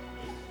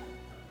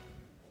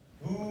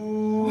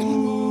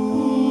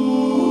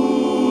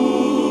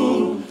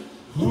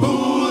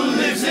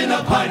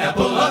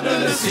 Pineapple under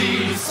the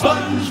sea,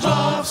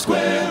 SpongeBob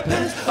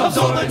SquarePants,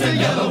 absorbent and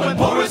yellow and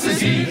porous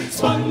is he.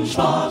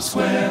 SpongeBob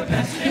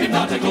SquarePants,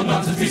 hypnotical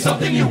nonsense be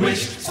something you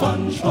wish.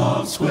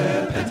 SpongeBob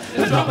SquarePants,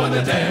 the drop on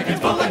the deck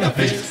and fall like a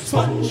fish.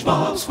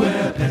 SpongeBob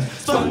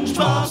SquarePants,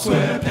 SpongeBob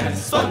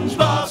SquarePants,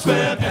 SpongeBob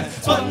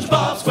SquarePants,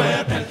 SpongeBob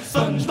SquarePants,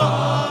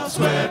 SpongeBob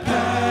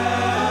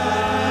SquarePants.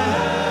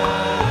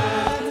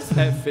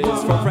 F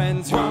is for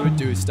friends who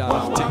do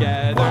stuff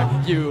together.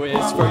 U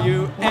is for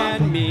you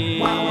and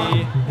me.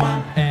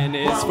 N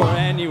is for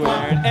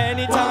anywhere and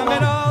anytime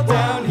at all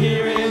down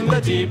here in the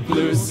deep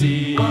blue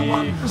sea.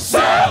 F is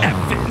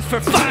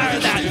for fire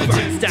that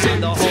burns down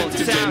the whole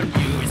town.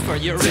 U is for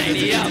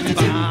uranium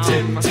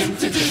bomb.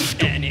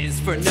 N is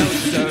for no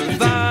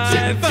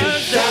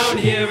survivors down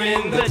here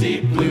in the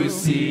deep blue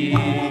sea.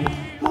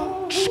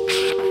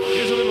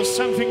 Here's a little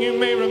something you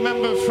may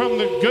remember from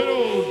the good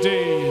old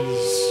days.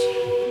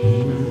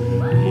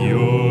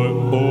 You're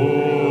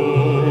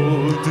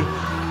old.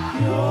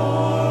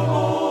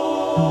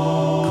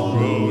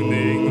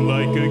 Groaning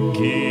like a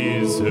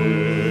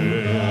geezer.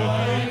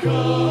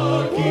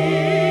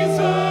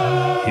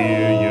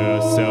 Hear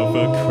yourself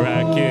a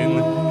cracking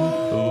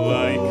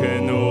like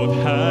an old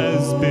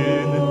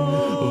has-been.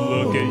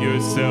 Look at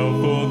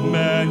yourself, old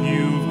man,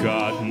 you've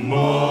got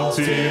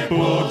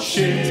multiple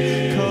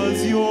shit,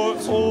 'cause you're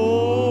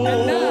old.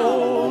 And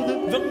now,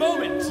 the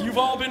moment you've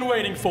all been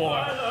waiting for.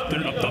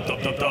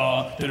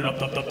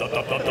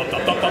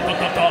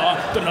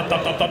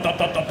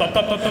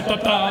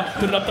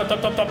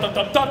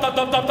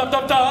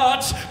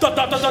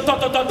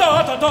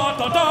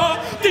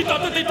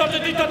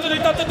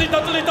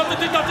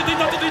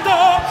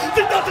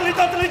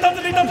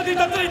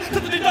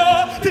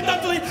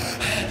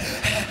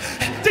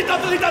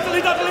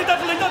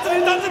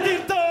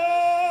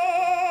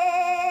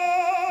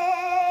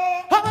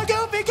 I'm a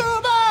goofy goober!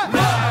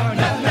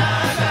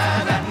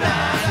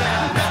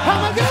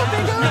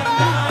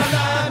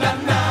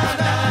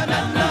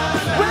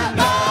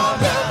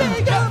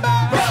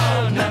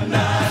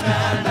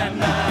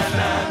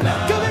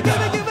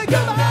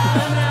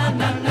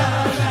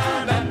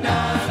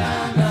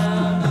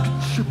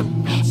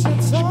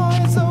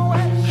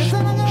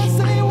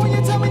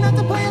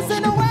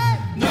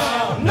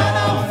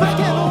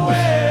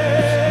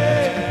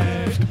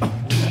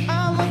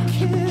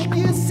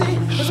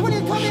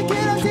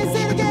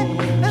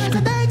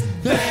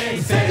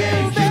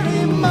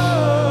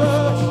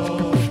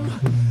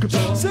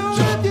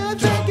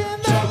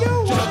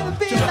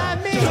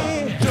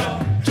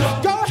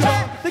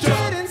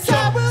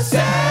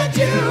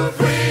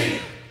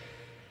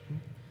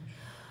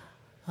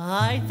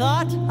 I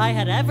thought I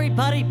had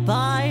everybody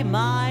by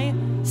my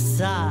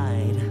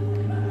side.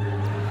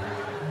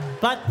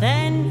 But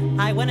then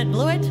I went and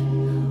blew it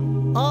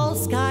all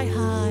sky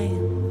high.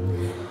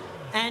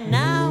 And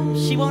now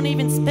she won't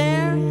even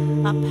spare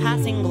a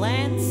passing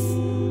glance.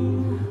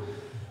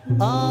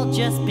 All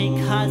just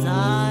because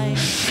I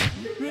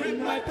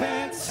ripped my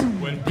pants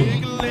when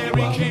Big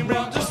Larry came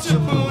round just to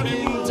put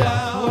him down.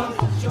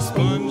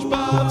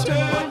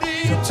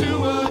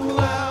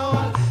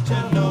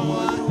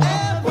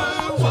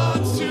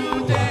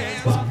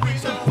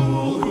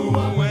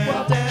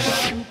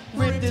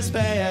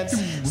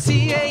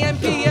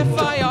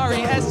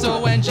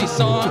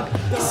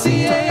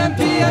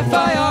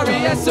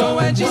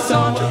 S-O-N-G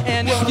song.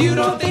 And if you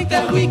don't think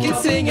that we can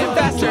sing it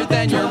faster,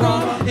 then you're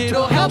wrong.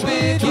 It'll help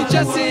if you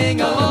just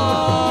sing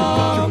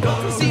along.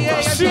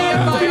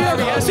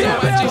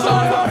 C-A-S-T-F-I-R-E-S-O-N-G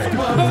song.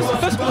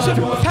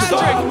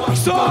 Patrick!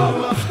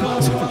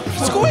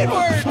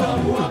 Squidward!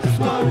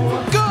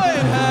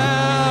 Good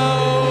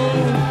help!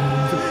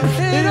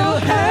 It'll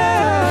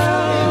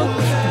help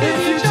if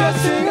you just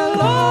sing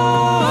along.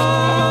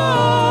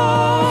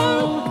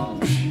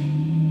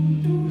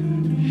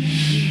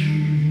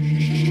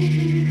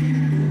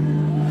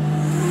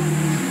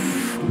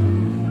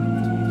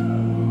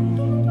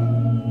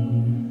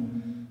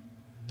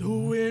 The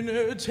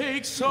winner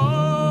takes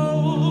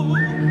all.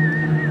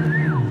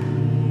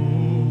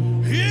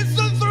 It's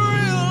the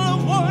thrill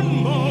of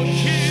one more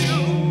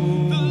kill,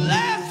 the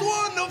last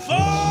one to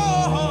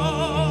fall.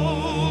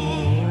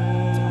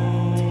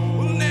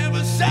 We'll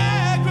never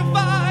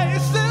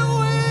sacrifice their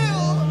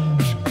will.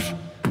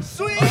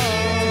 Sweet,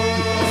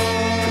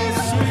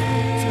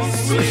 sweet,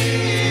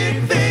 sweet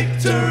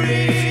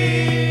victory.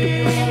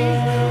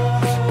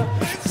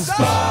 It's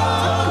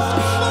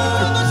ours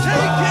for the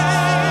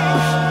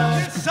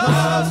taking. It's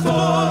ours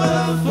for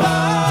the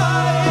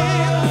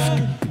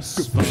flying.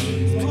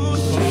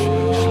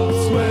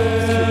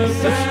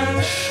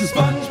 SpongeBob SquarePants,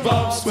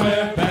 SpongeBob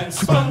SquarePants,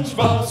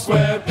 SpongeBob